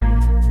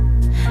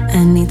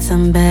I need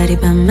somebody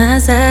by my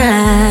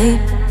side.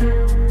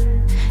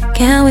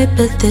 Can we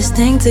put this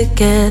thing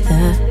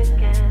together?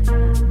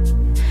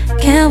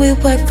 Can we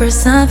work for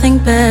something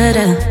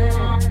better?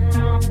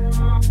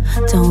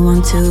 Don't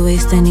want to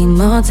waste any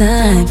more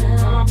time.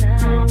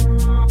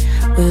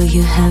 Will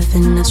you have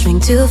enough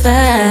strength to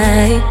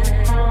fight?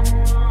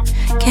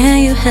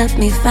 Can you help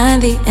me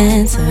find the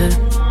answer?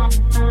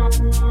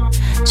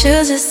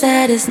 Choose your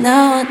side, it's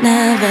now or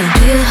never.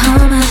 Will you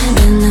hold my hand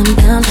when I'm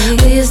down?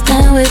 Will you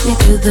stand with me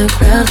through the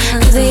crowd?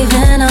 Cause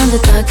even on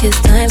the darkest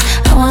times,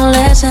 I won't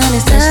let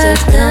shining touch the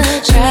ground.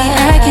 Show me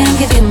I can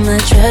give you my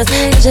trust.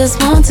 I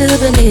just want to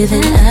believe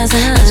in us.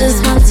 I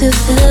just want to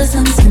feel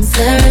some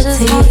sincerity. I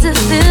just want to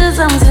feel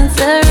some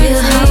sincerity.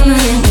 Will you hold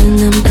my hand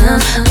when I'm down?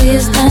 Will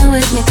you stand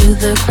with me through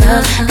the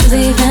crowd? Cause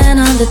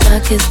even on the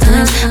darkest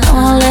times, I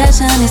won't let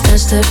shining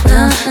touch the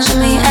ground. Show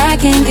me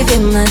I can give you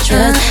my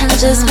trust. I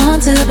just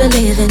want to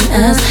believe in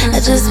us. I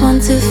just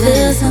want to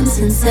feel some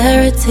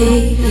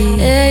sincerity,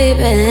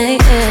 baby.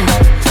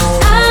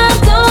 I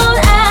don't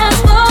ask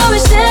for a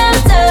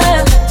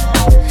shelter.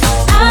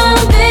 I'm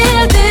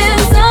building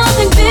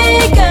something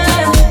bigger.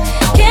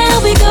 Can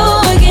we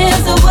go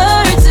against the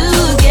word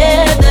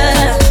together?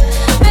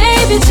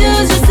 Baby,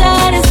 choose your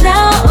side, it's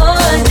now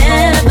or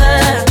never.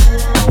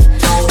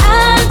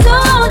 I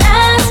don't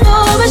ask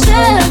for a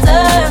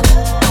shelter.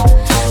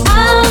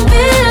 I'm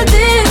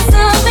building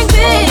something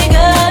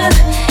bigger.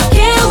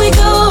 Can we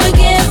go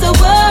against the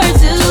word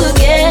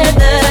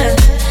together?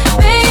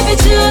 Baby,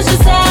 choose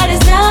your side,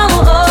 it's now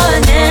or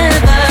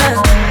never.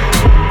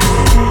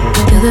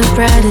 You're the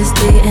brightest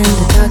day and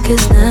the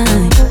darkest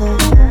night.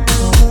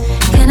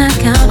 Can I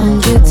count on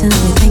you to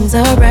make things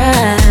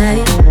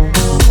alright?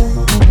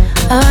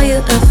 Are you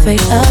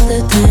afraid of the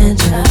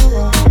danger?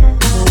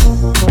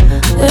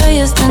 Will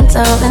you stand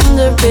tall in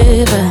the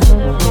river?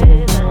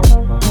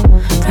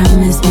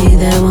 Promise me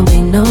there won't be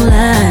no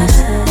lies.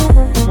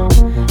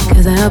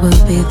 Cause I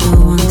will be the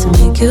one to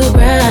make you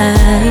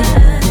right.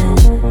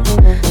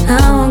 I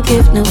won't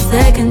give no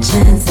second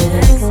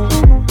chances.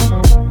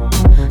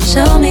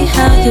 Show me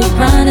how you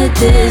run a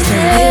distance.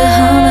 Will you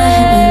hold my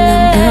hand when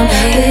I'm down?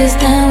 Will you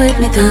stand with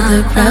me through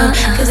the crowd?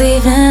 Cause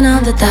even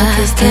on the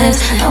darkest days,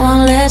 I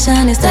won't let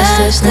shining stars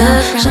touch down.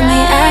 Show me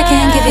I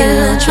can give you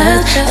my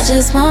trust. I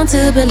just want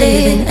to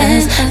believe in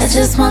us. I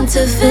just want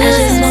to feel.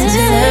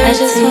 I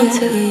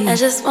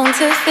just want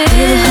to feel. Will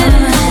you hold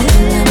my hand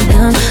when I'm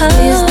down?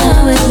 Will you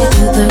stand with me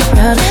through the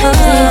crowd? Cause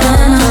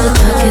even on the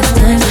darkest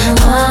times, I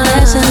won't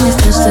let shining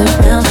touch the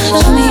ground.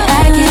 Show me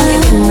I can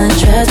give you my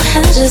trust.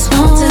 I just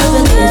want to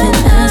believe in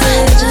us.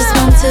 I just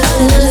want to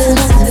feel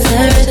some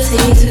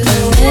sincerity,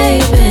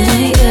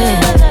 baby, yeah.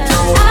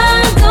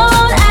 I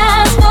don't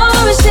ask for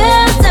a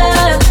shelter.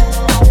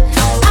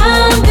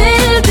 I'm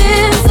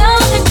building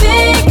something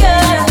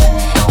bigger.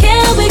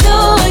 Can we go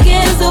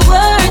against the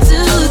word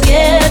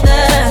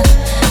together?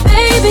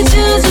 Baby,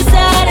 choose your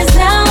side, it's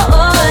now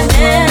or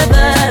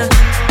never.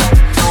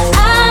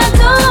 I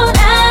don't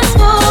ask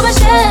for a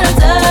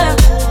shelter.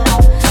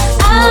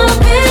 I'm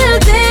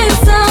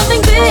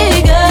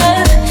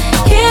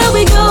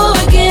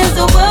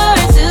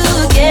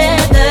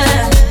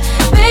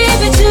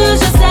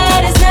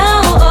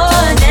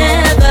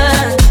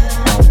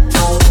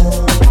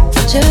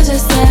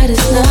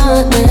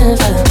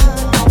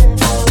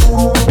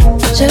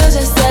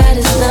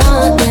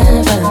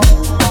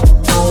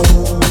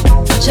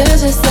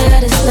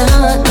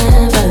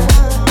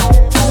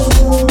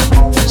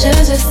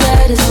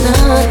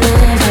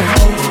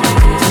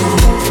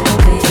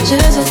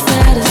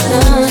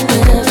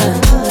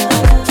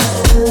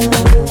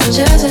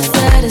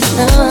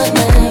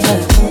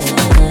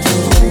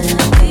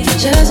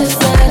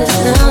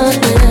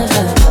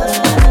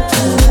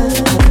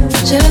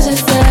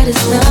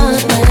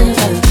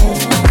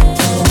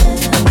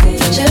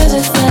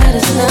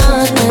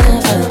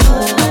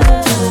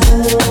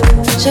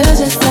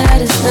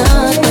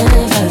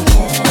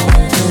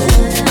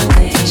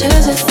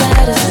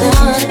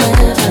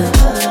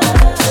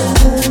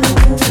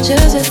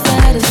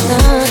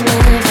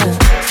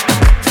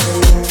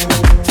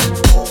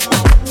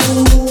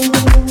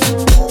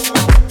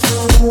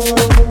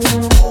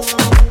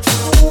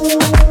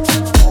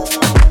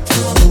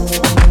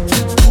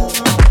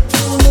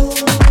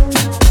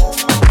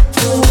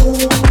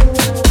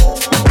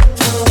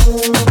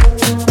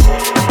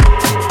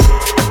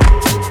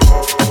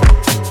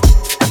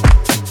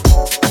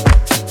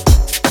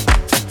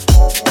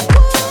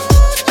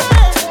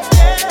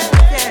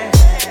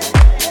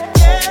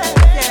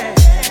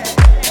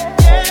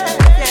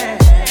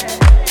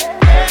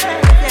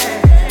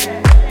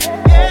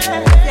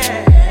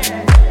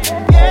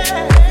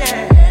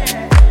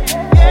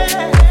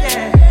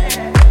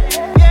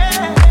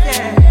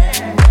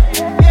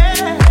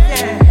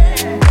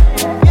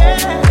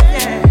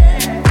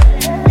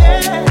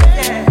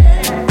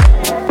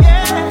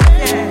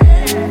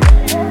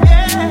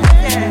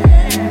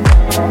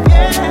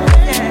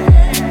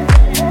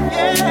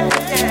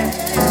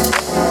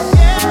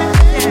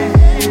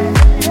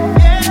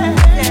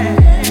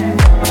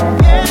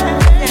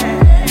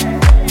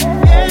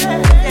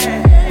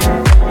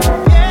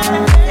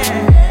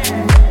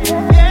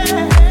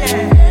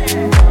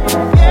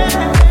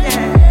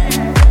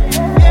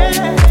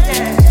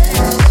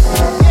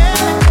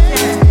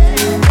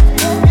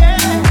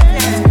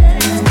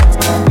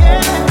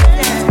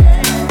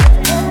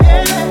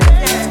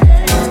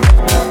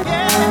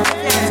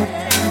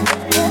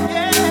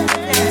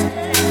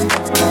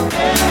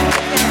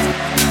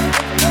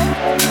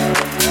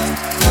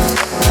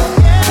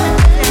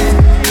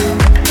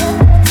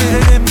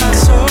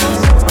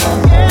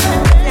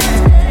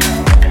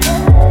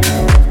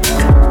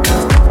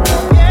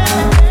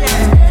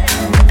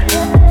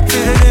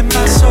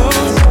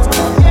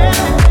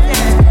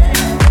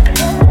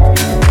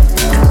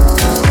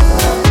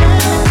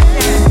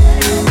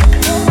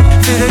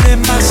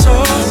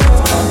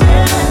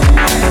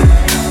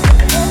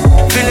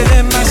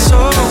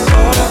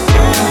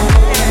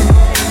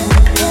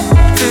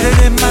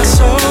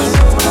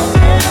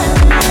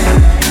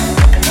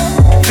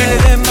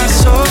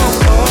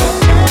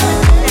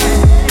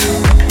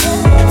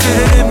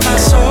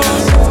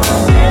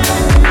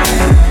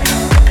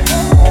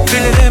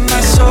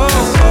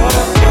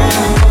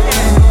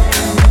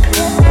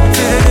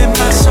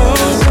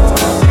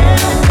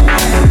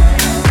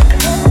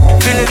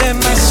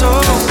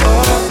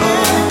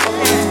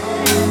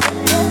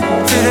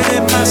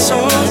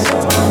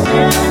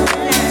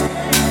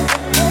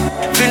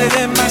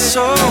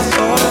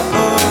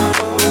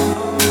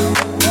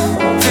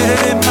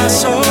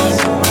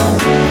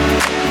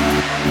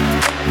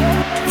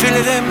Feel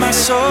it in my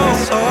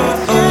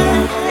soul.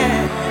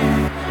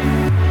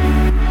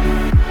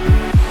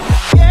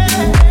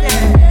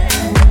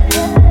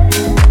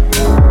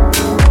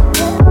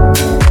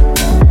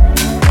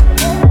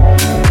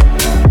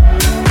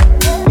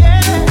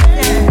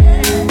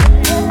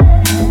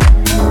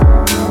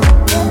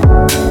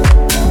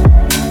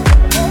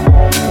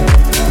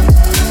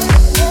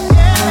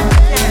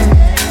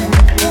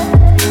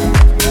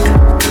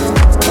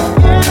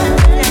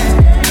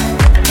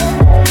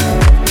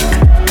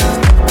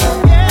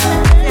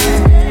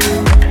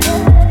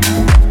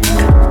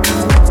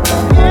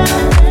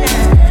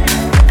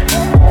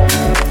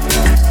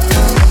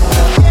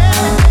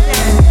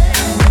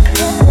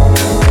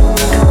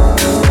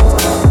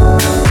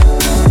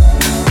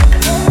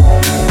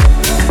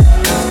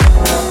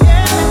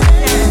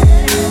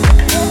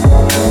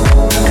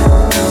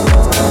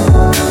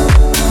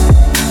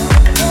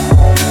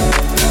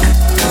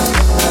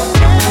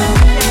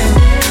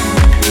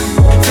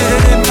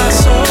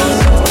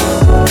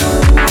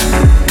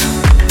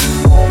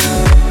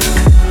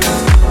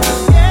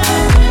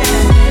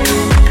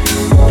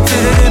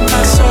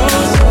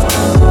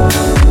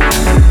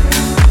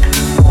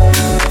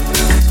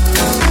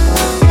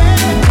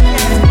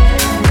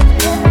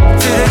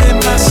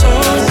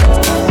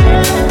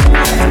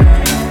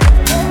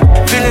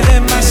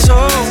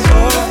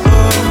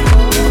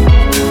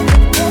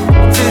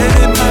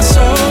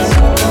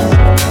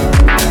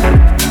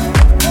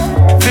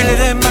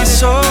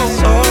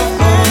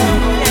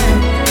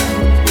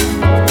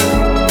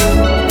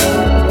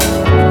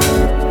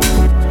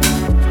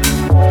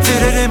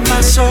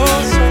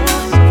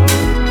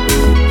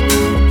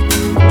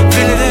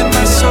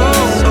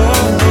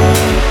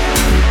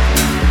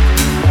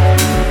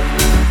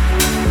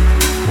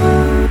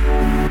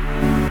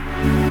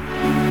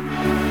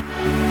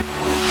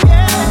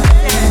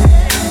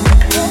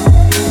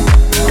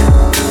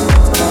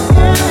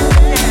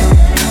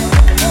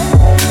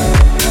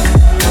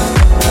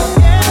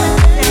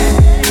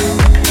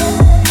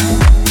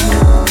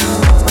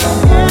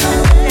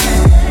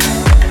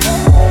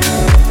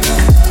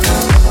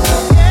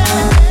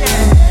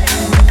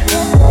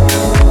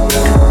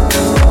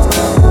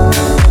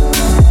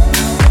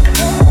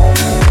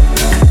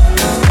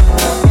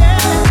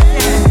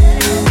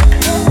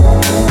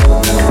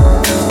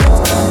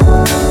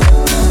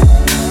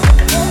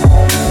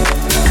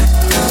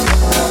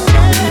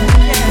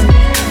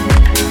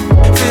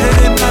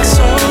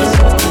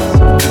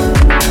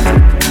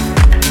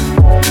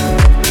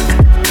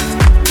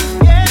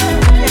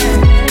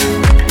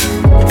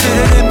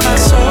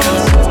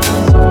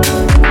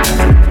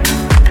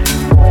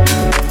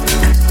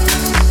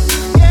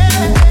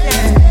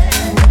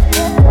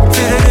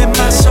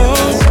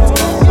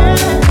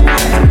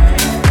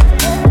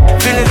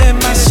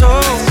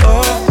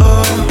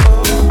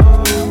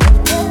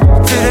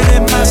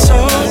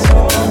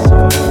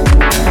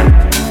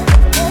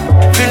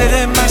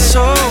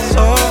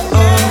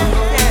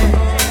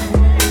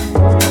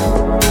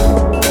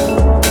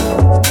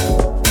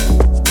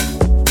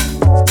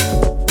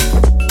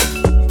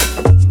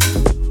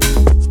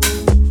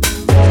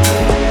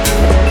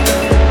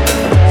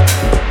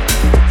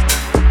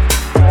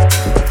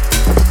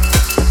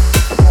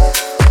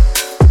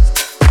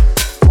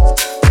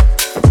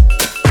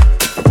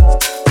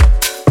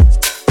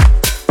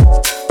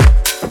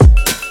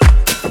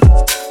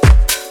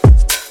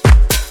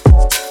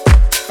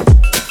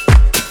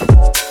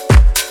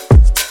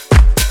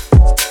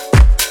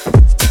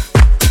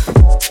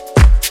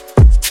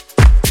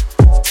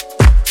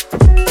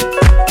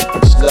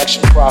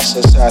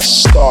 Process that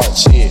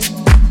starts here.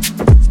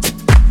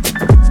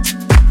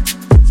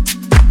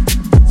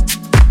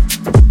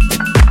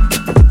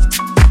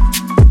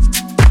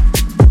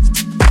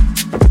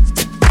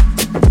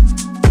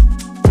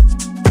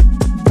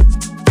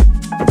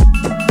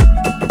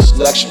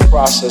 Selection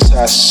process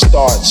that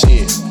starts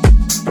here.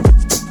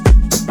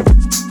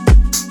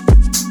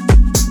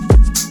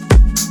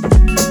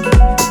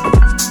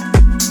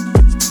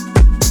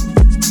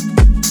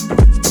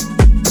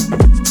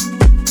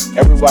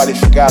 Everybody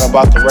forgot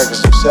about the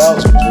records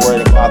themselves, was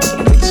worried about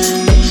the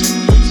mixing.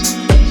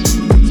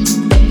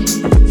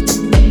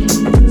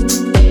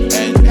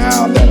 And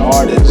now that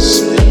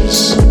artist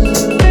is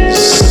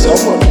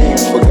somewhat being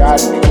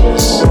forgotten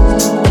because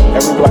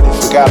everybody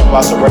forgot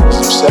about the records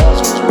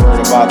themselves, was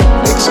worried about the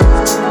mixing.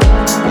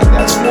 And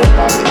that's more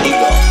about the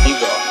ego.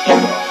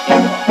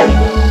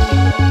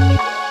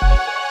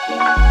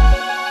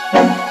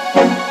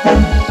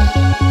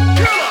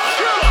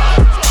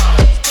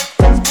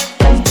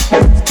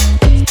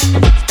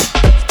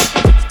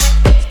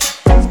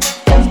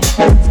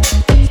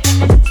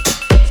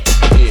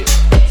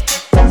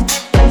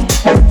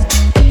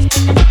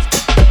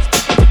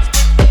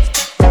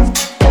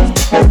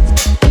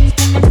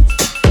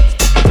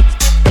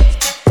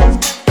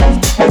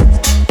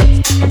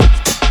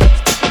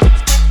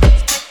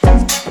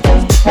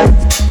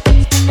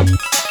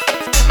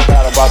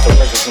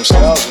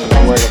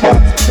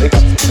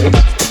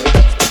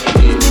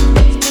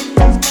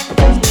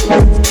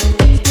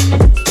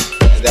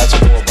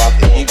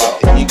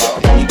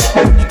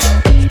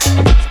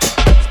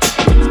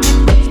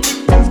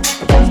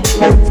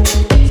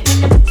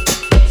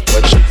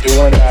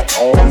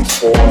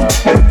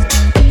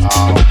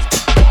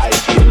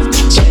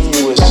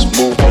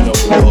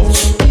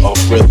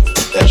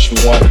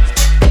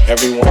 want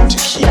everyone to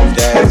keep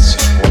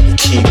dancing or to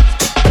keep a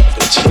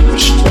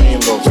continuous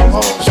stream of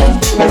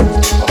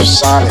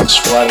sonics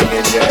running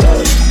in your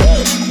head.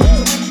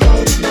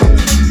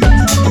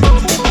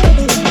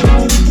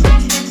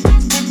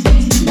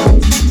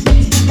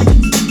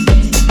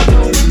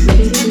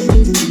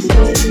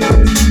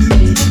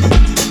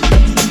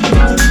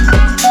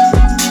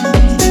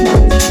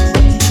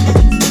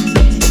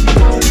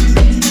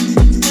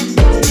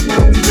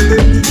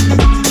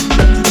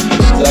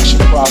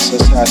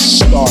 Process has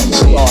started.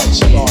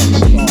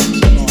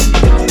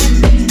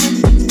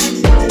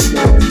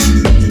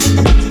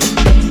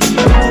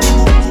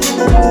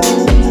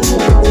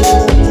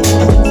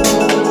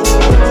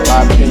 In my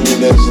opinion,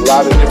 there's a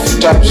lot of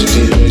different types of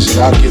DJs, and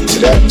I'll get to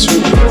that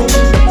too.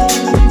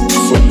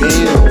 For me,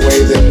 the way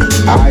that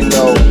I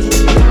know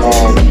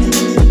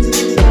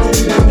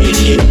it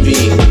hit me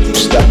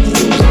was that it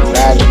was the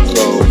magic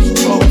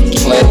of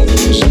playing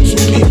music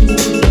for people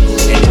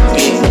and it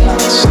being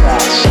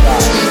non-stop.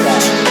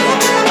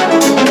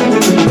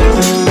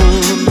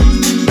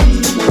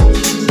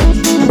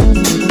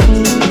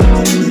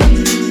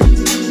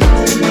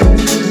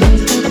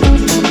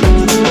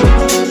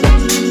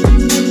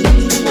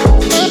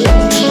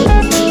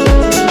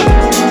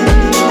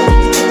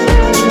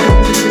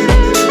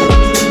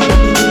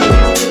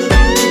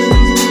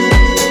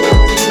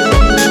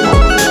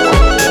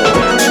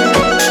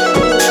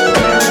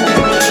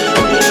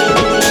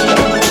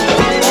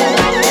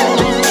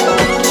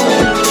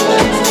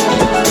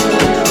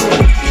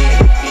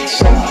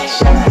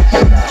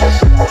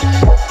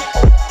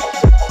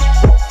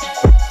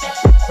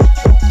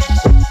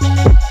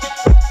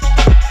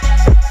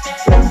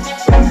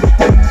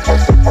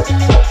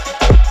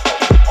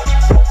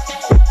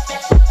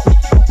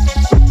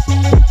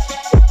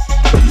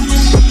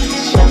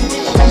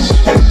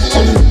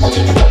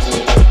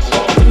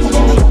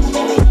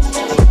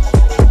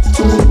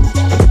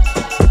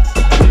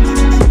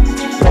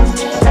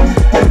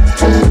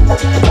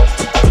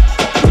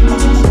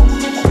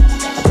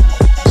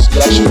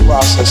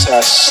 Process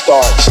has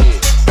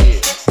started.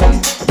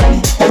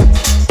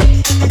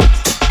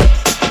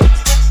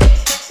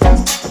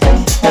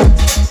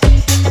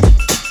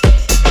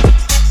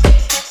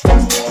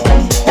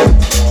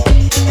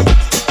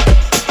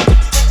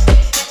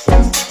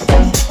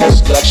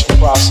 Selection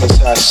process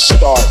has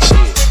started.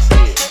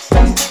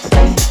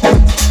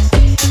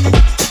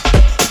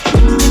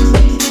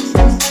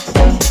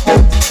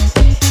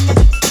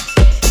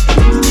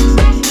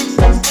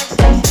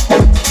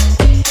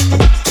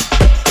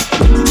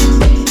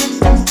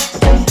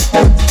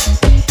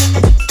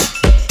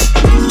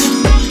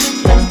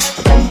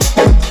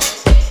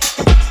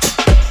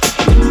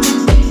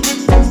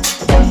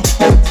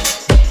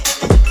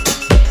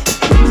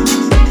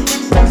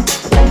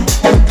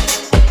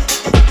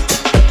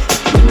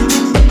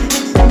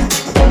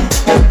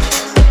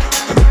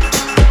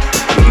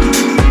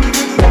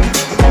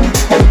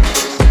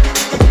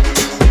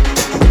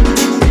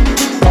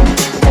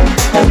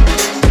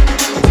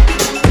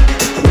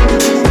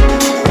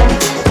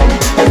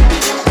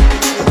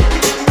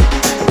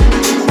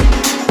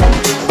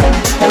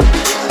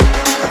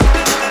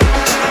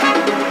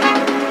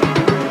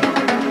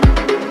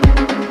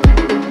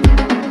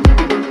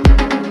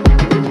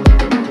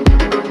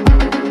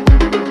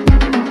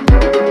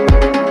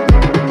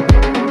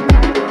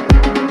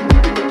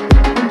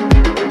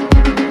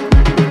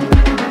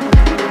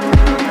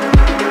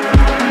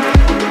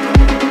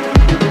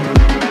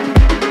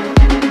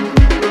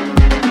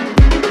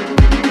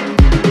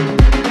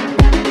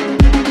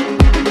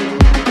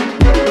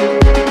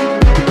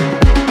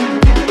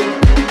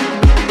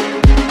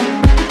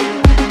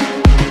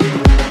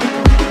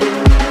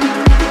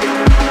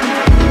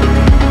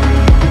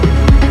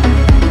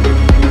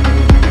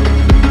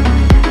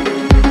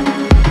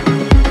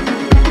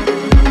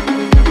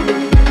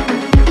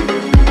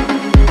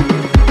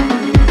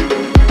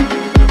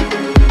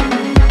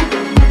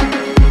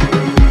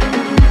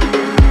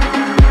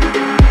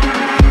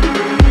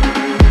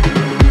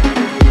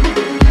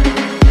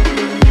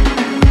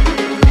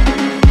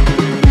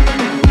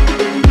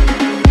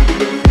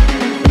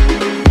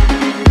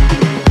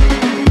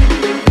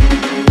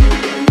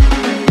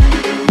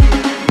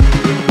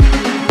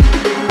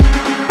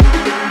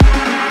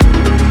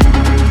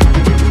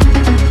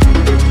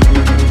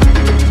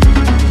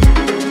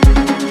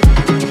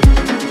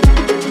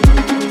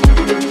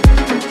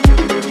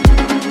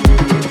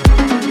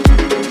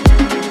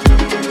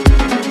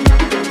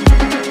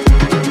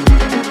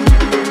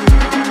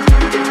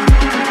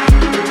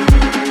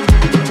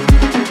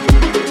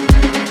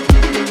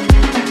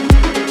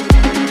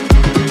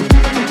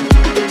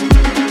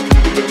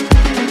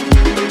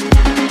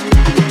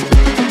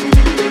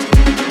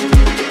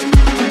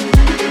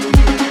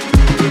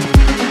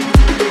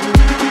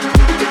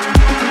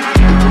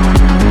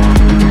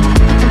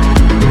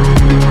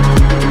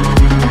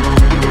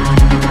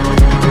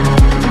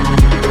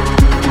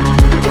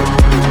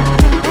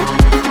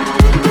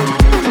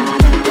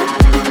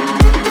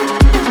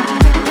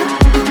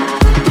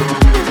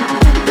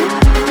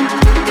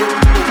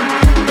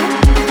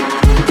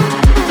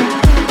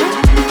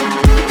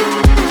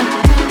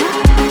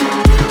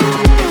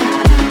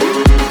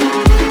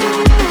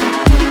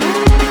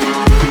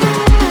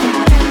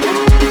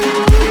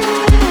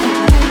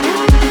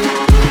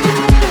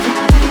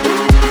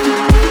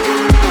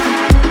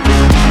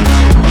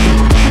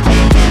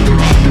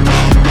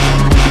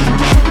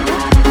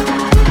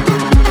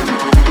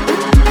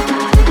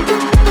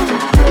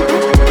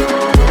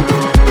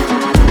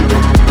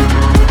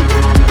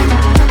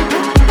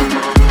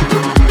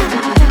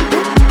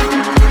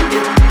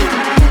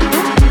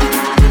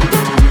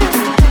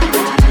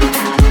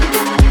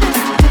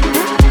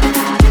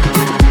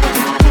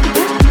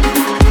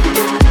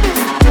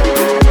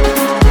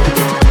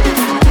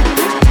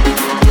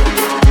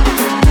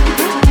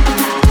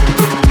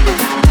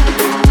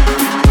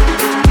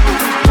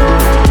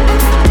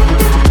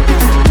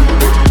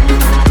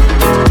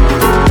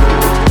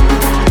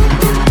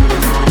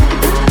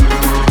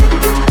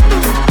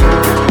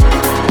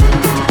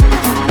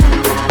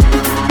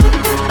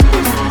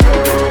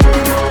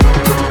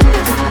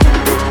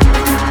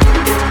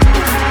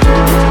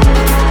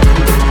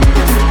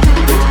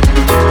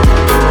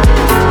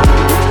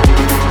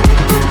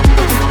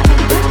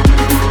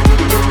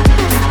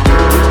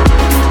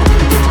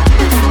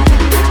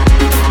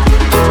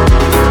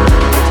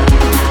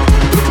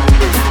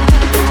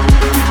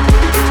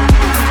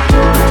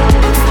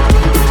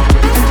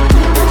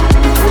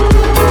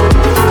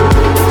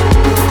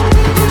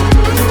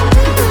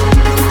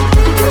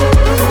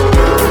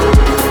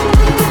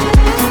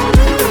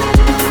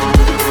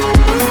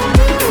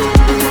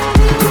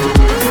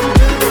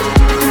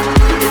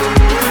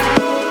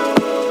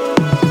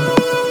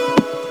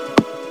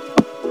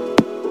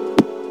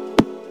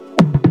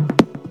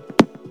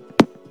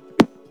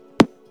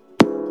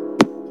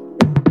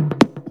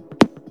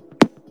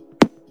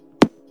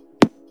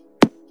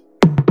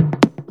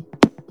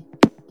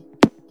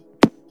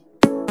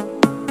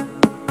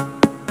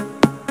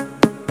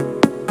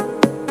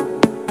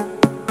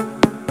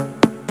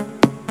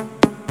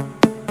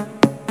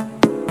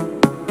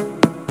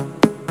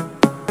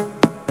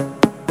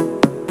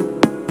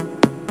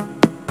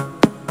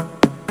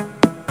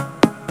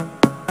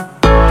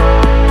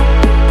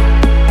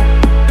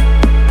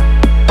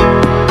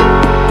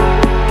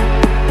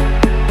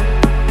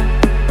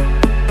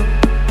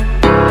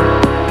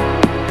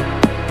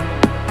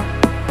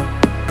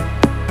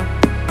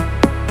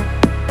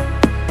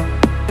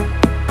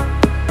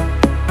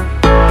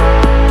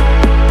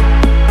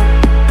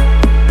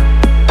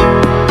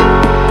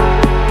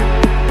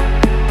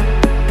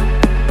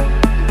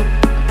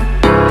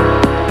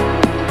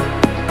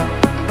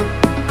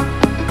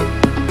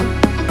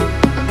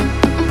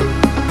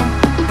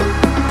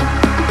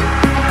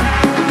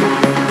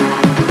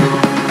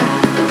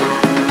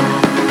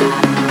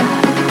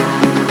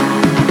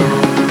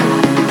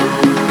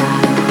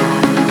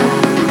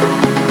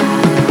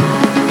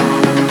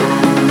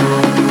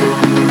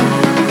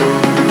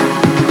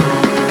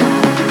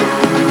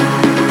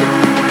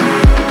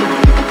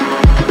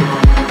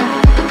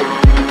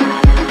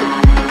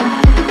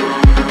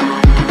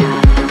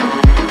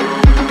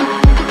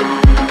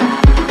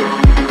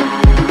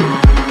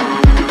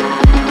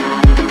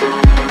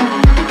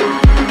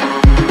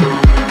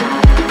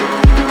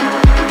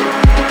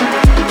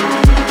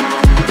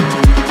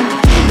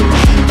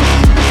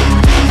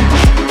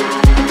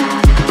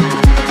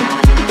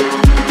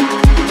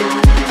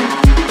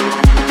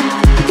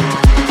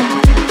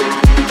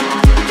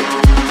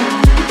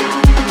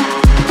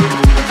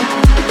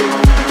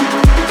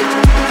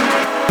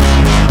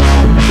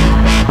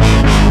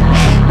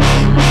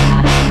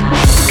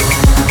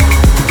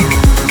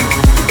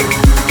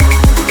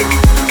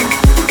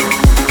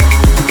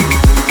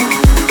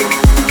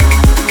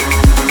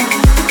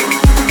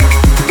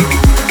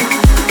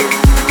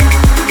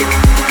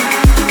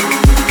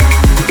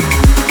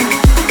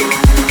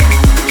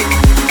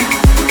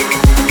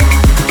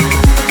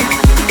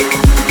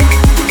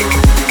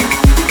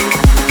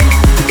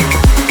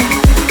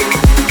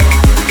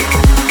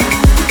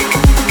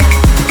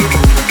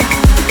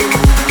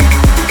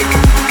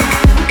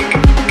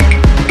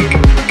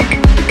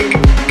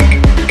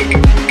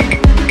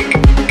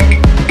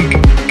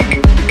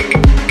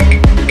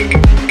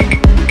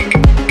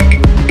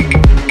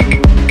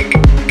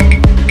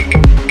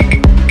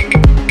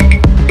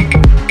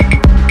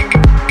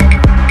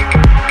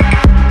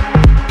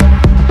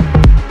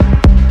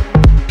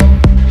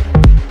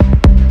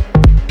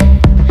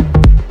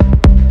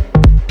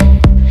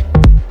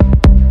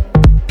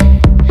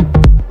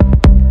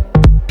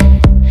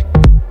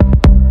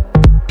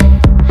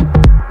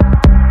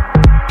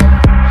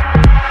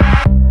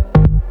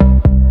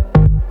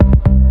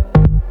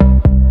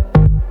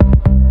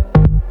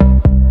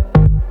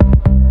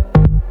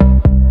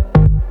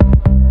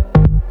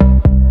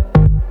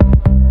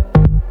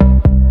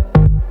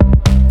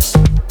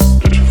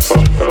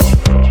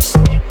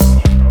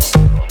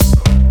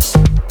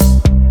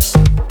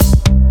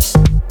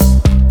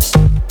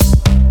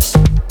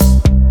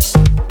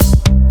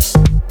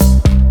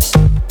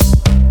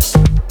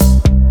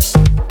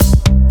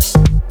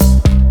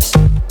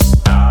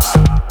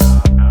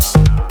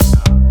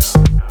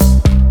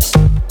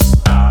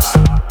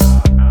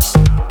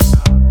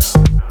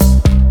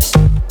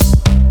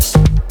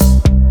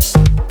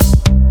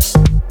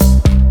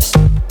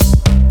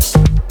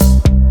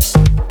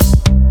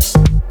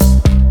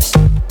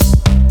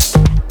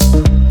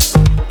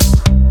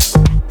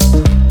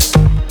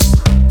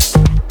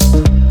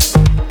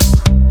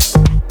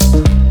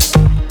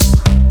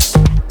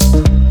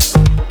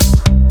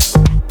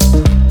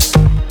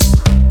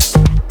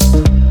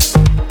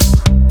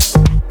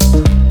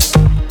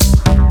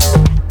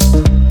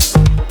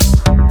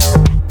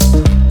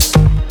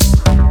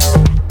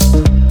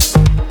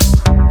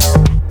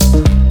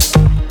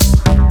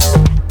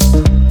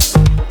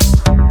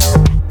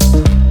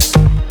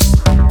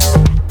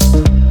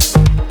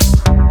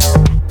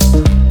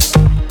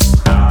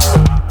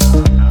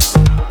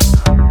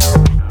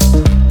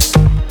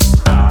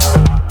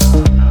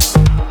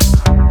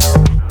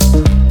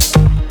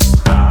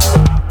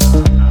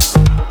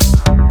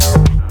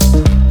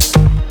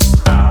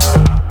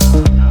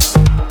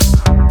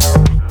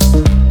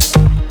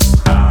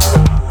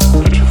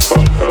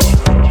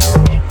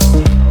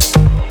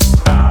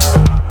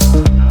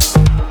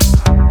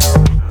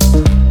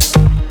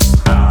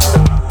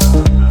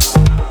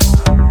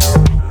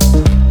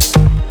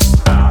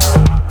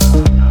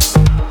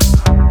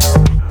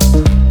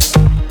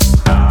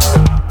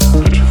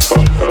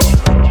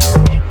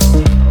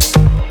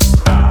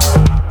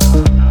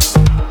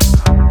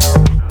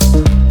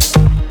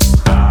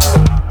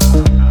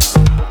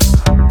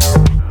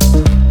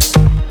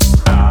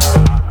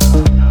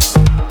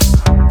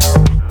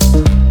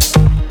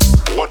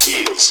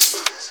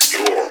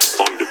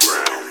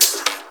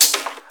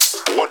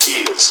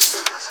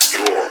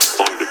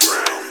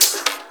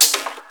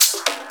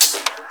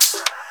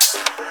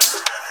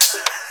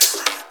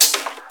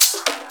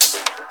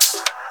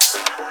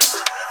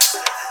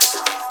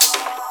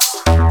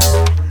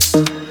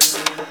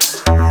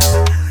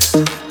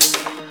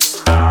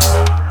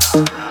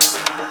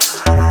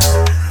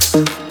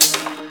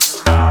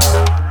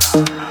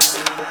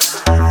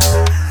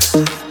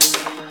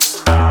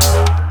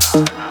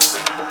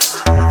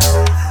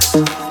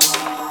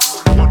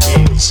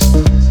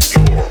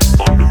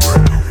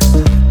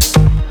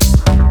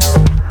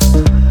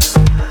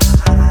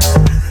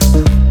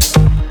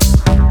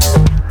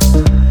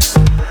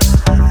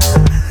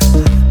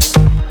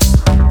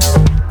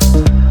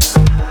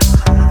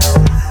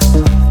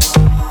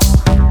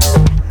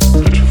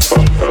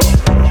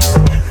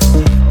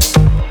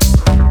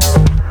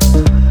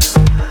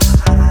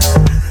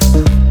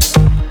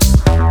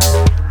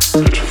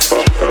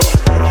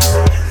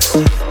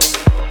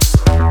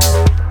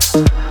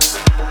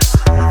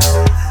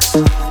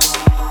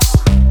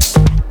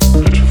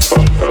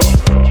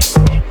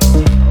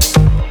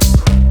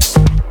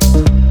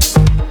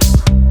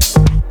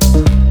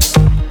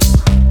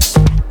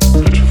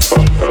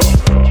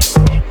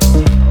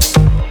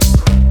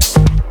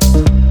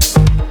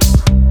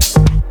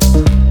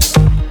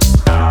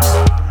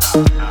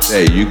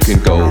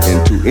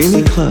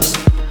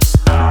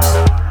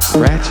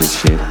 ratchet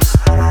shit,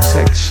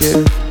 tech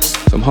shit,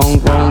 some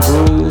homegrown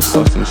grooves,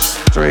 or some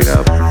straight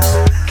up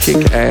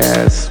kick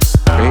ass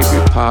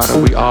baby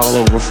powder. We all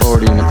over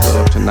 40 in the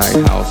club tonight,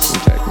 house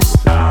and tech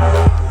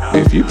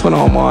music. If you put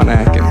on Juan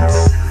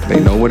Atkins,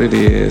 they know what it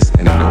is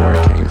and they know where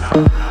it came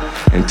from.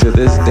 And to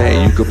this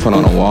day, you could put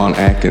on a Juan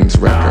Atkins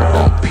record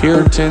on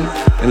Puritan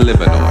and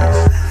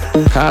Illinois.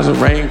 Cosmic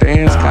Rain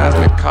Dance,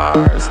 Cosmic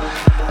Cars,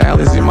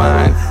 Alice Your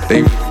Mind,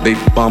 they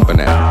bumping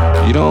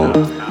that. You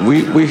don't,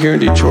 we here in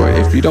Detroit.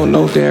 If you don't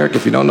know Derek,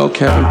 if you don't know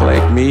Kevin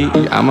Blake, me,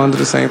 I'm under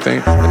the same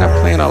thing. We're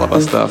not playing all of our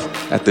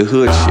stuff at the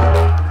hood shit.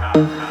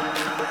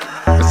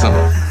 It's some,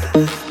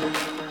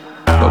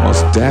 but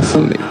most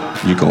definitely,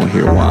 you gonna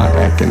hear Juan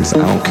Atkins. I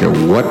don't care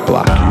what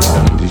block you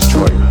on in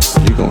Detroit,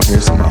 you gonna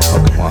hear some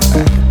motherfucking Juan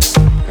Atkins.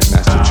 And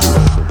that's the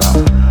truth about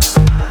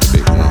the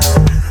big one.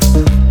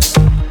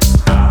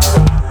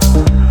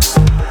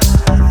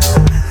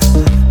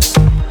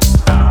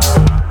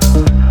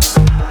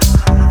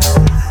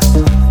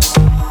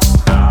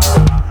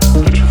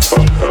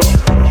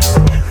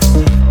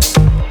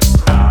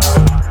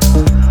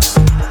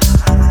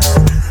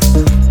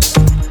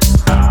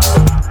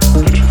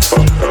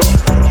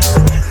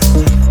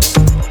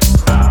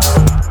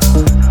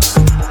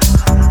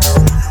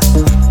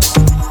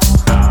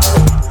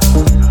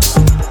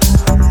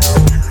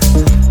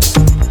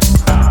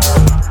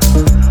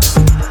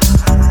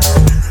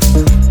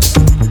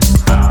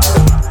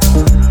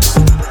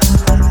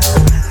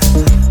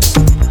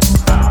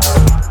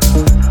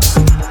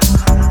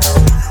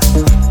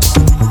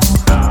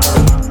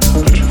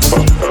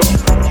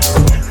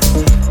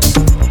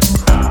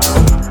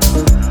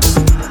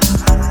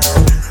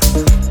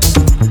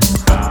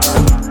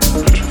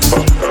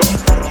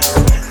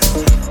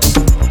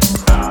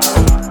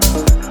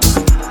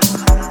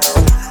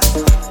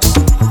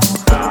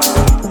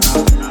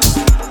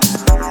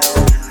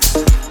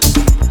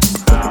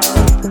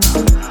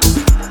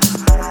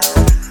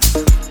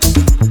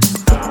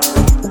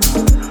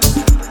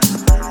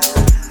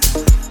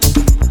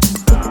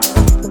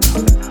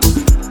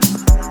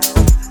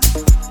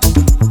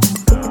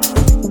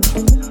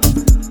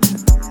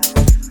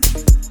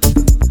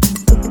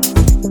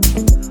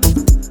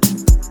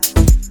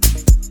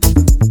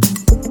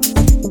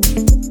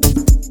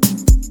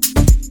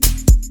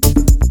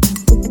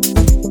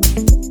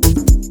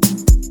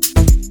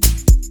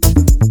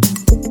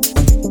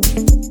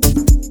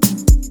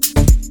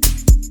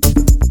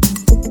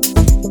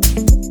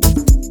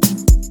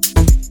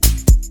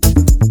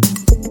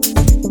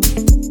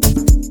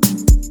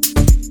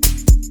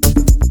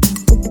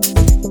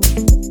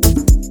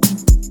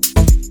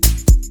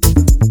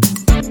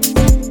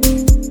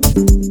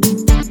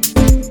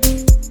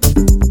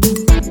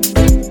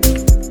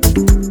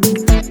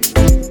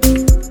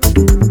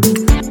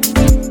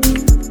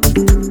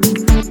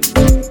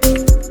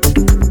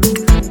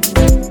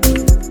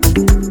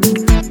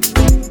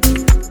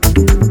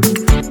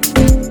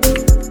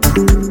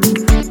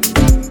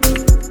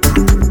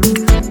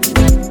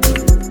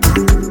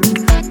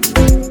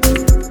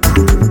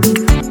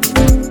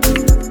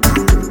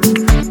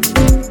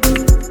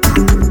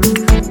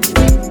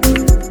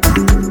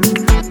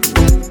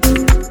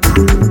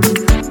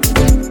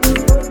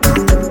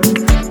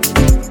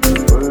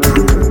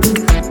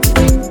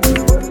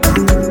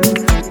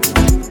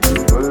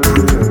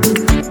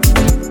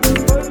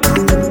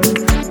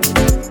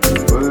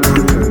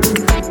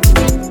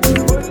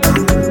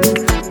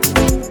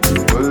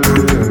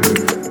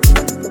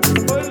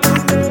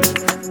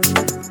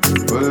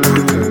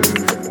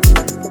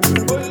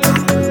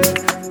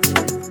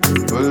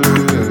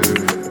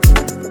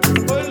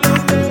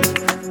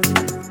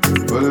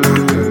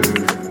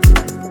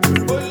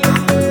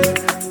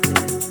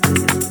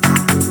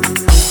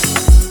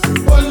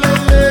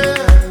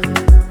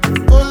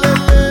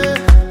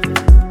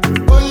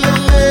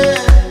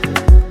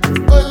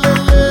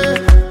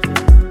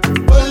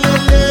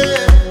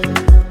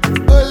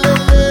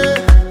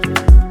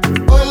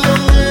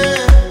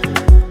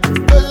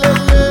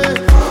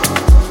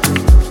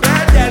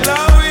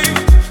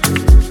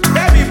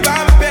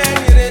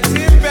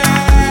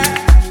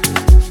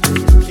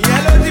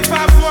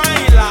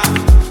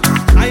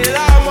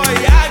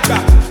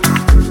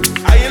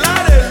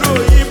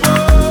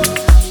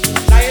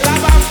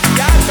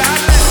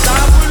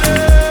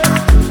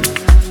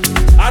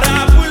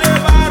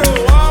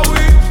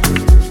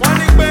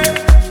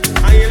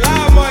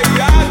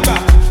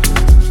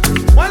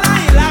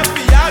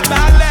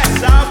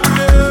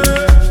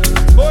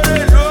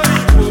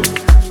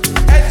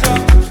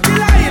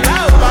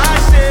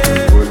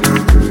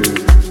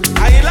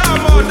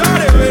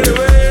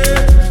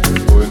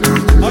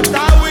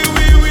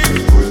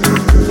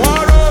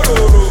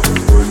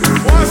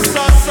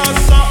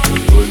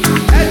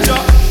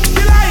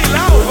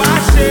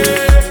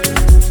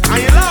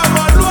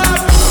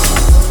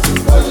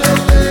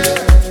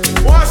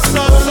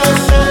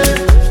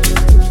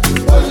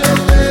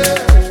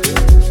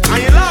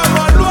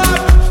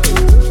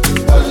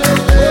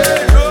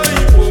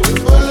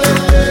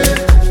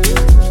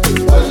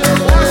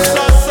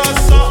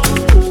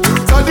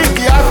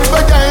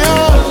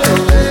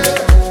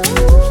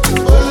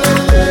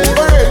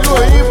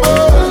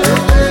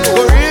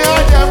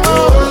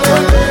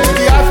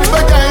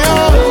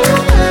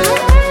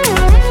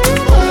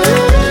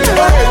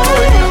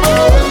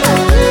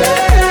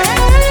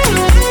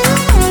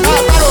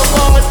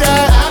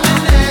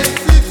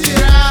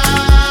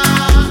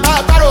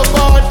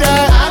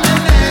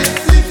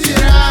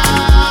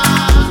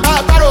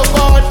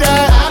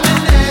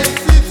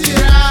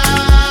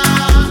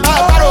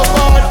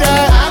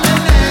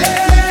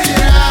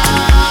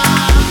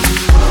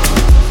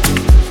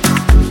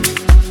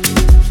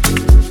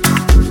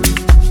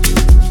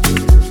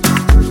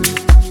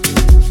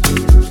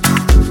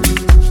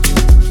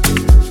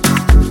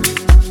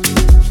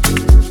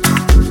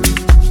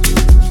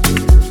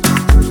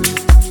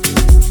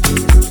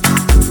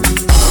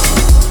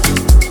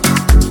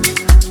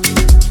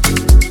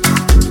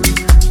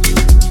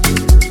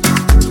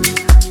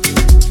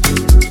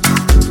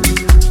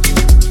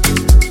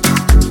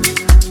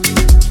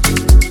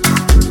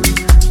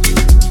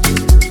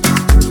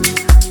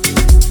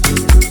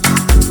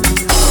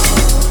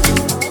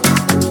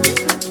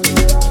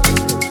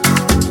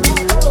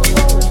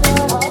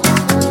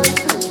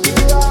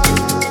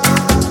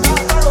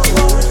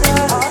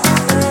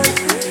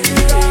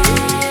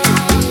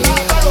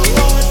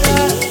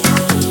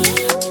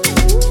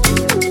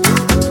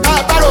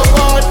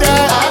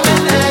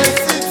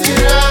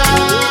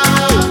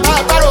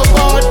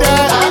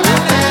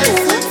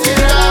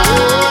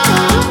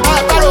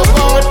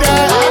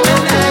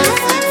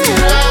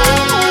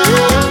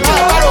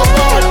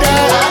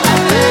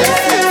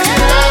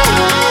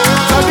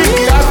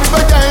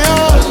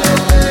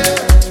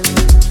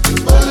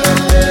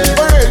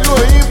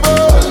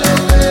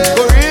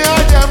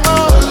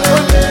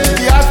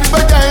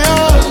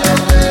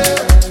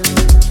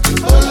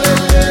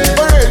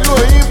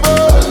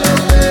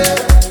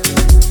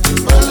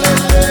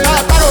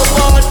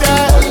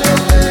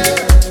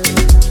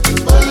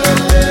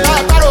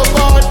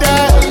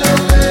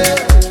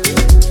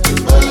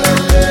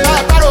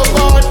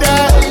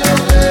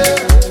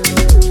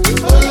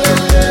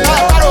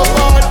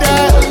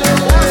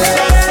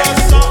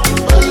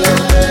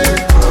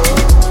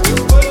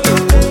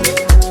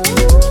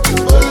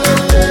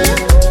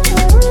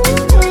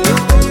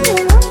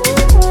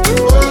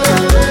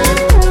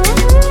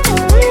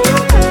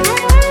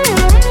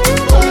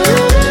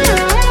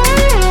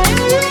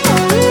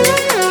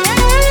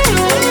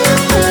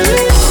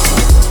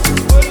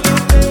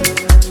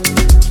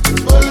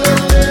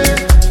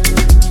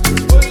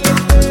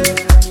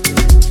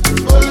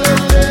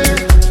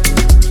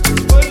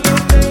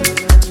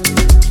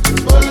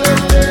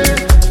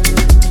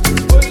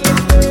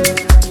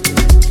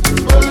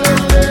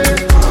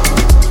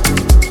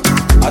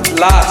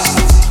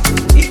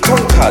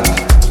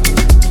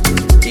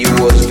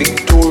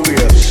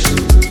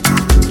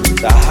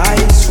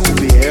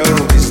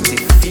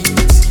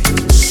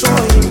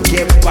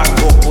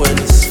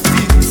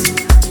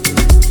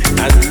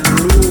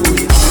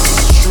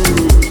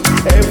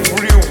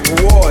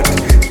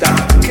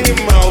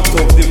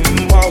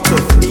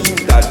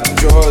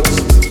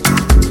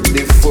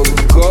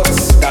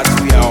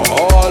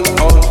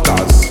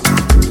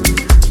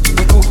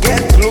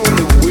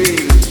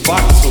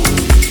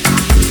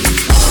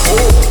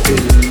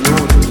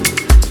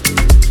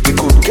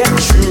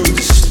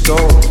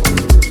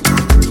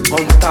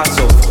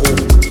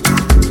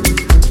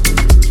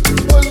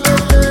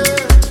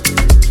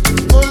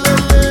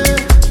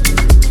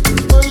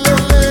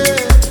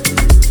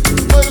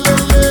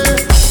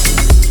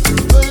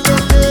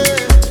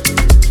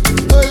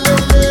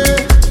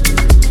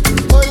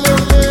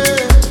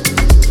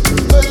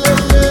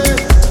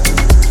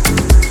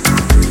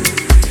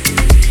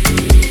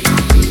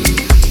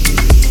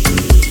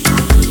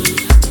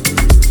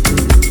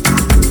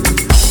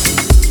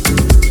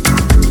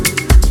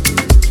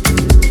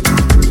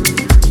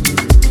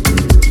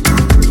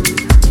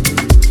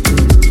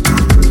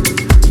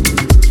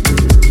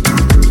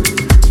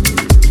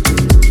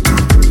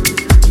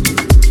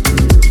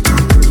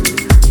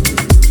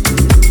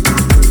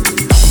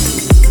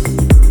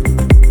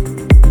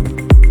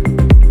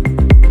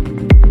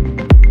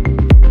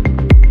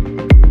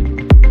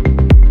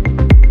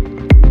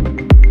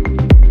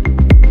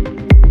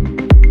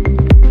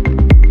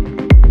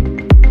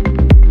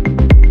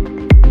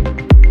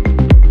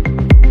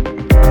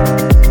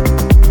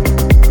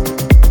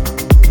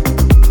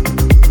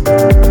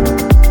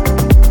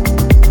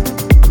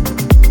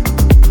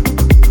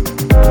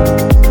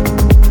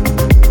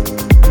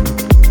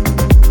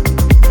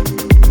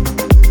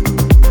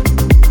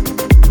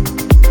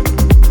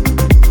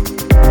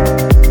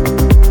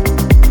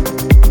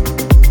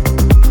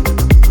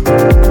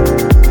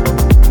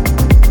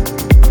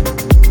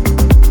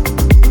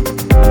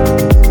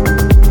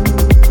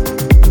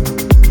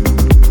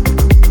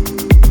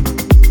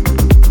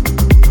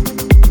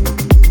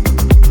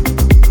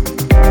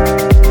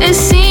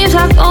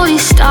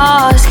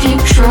 stars keep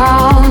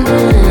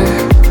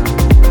drowning.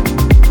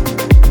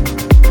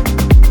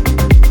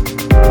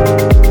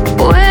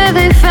 Where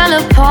they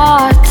fell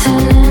apart,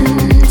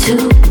 turning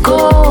to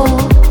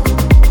gold.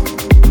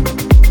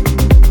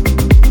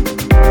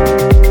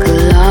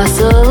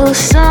 Colossal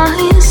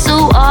signs,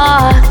 so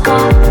I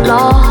got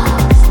lost.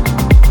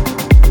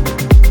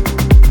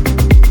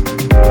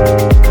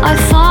 I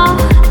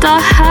thought I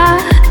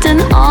had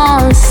an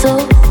answer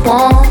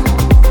once.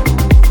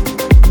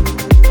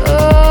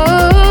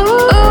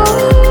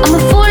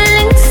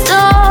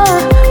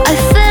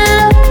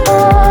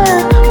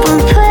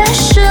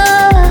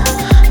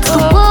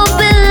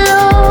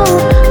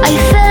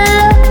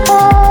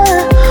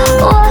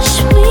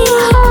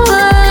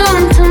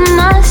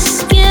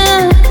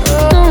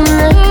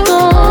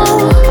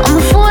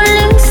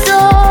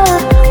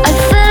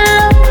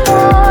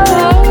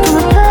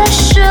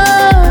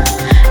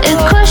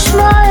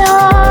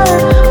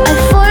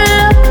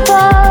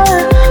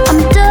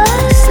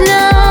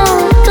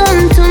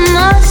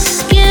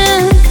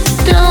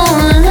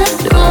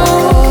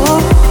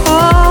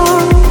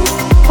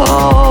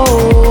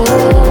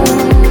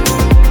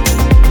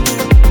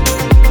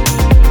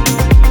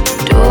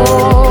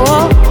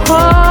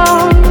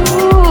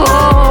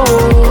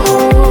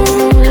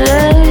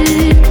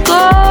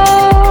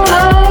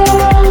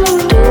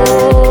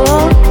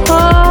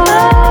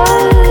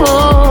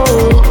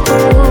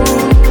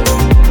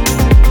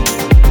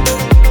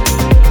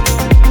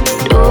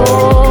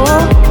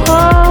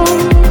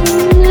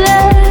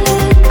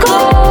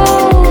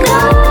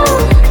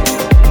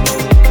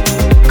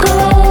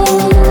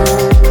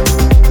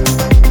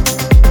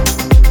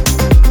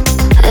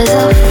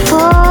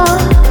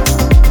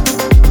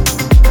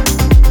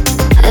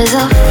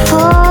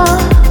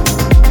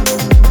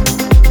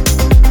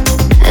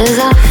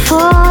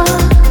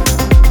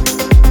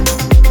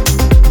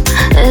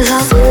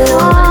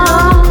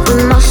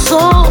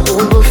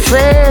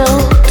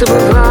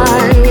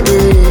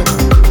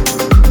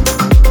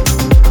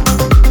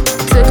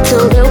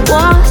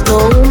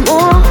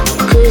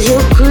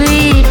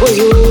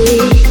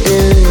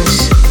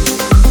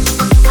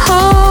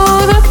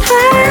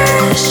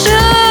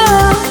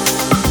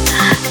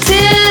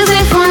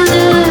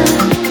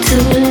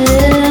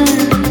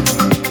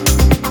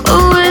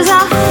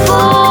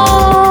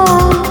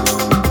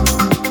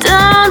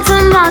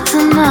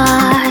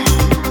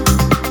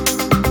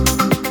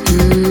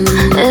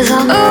 As a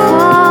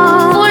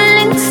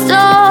falling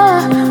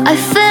star,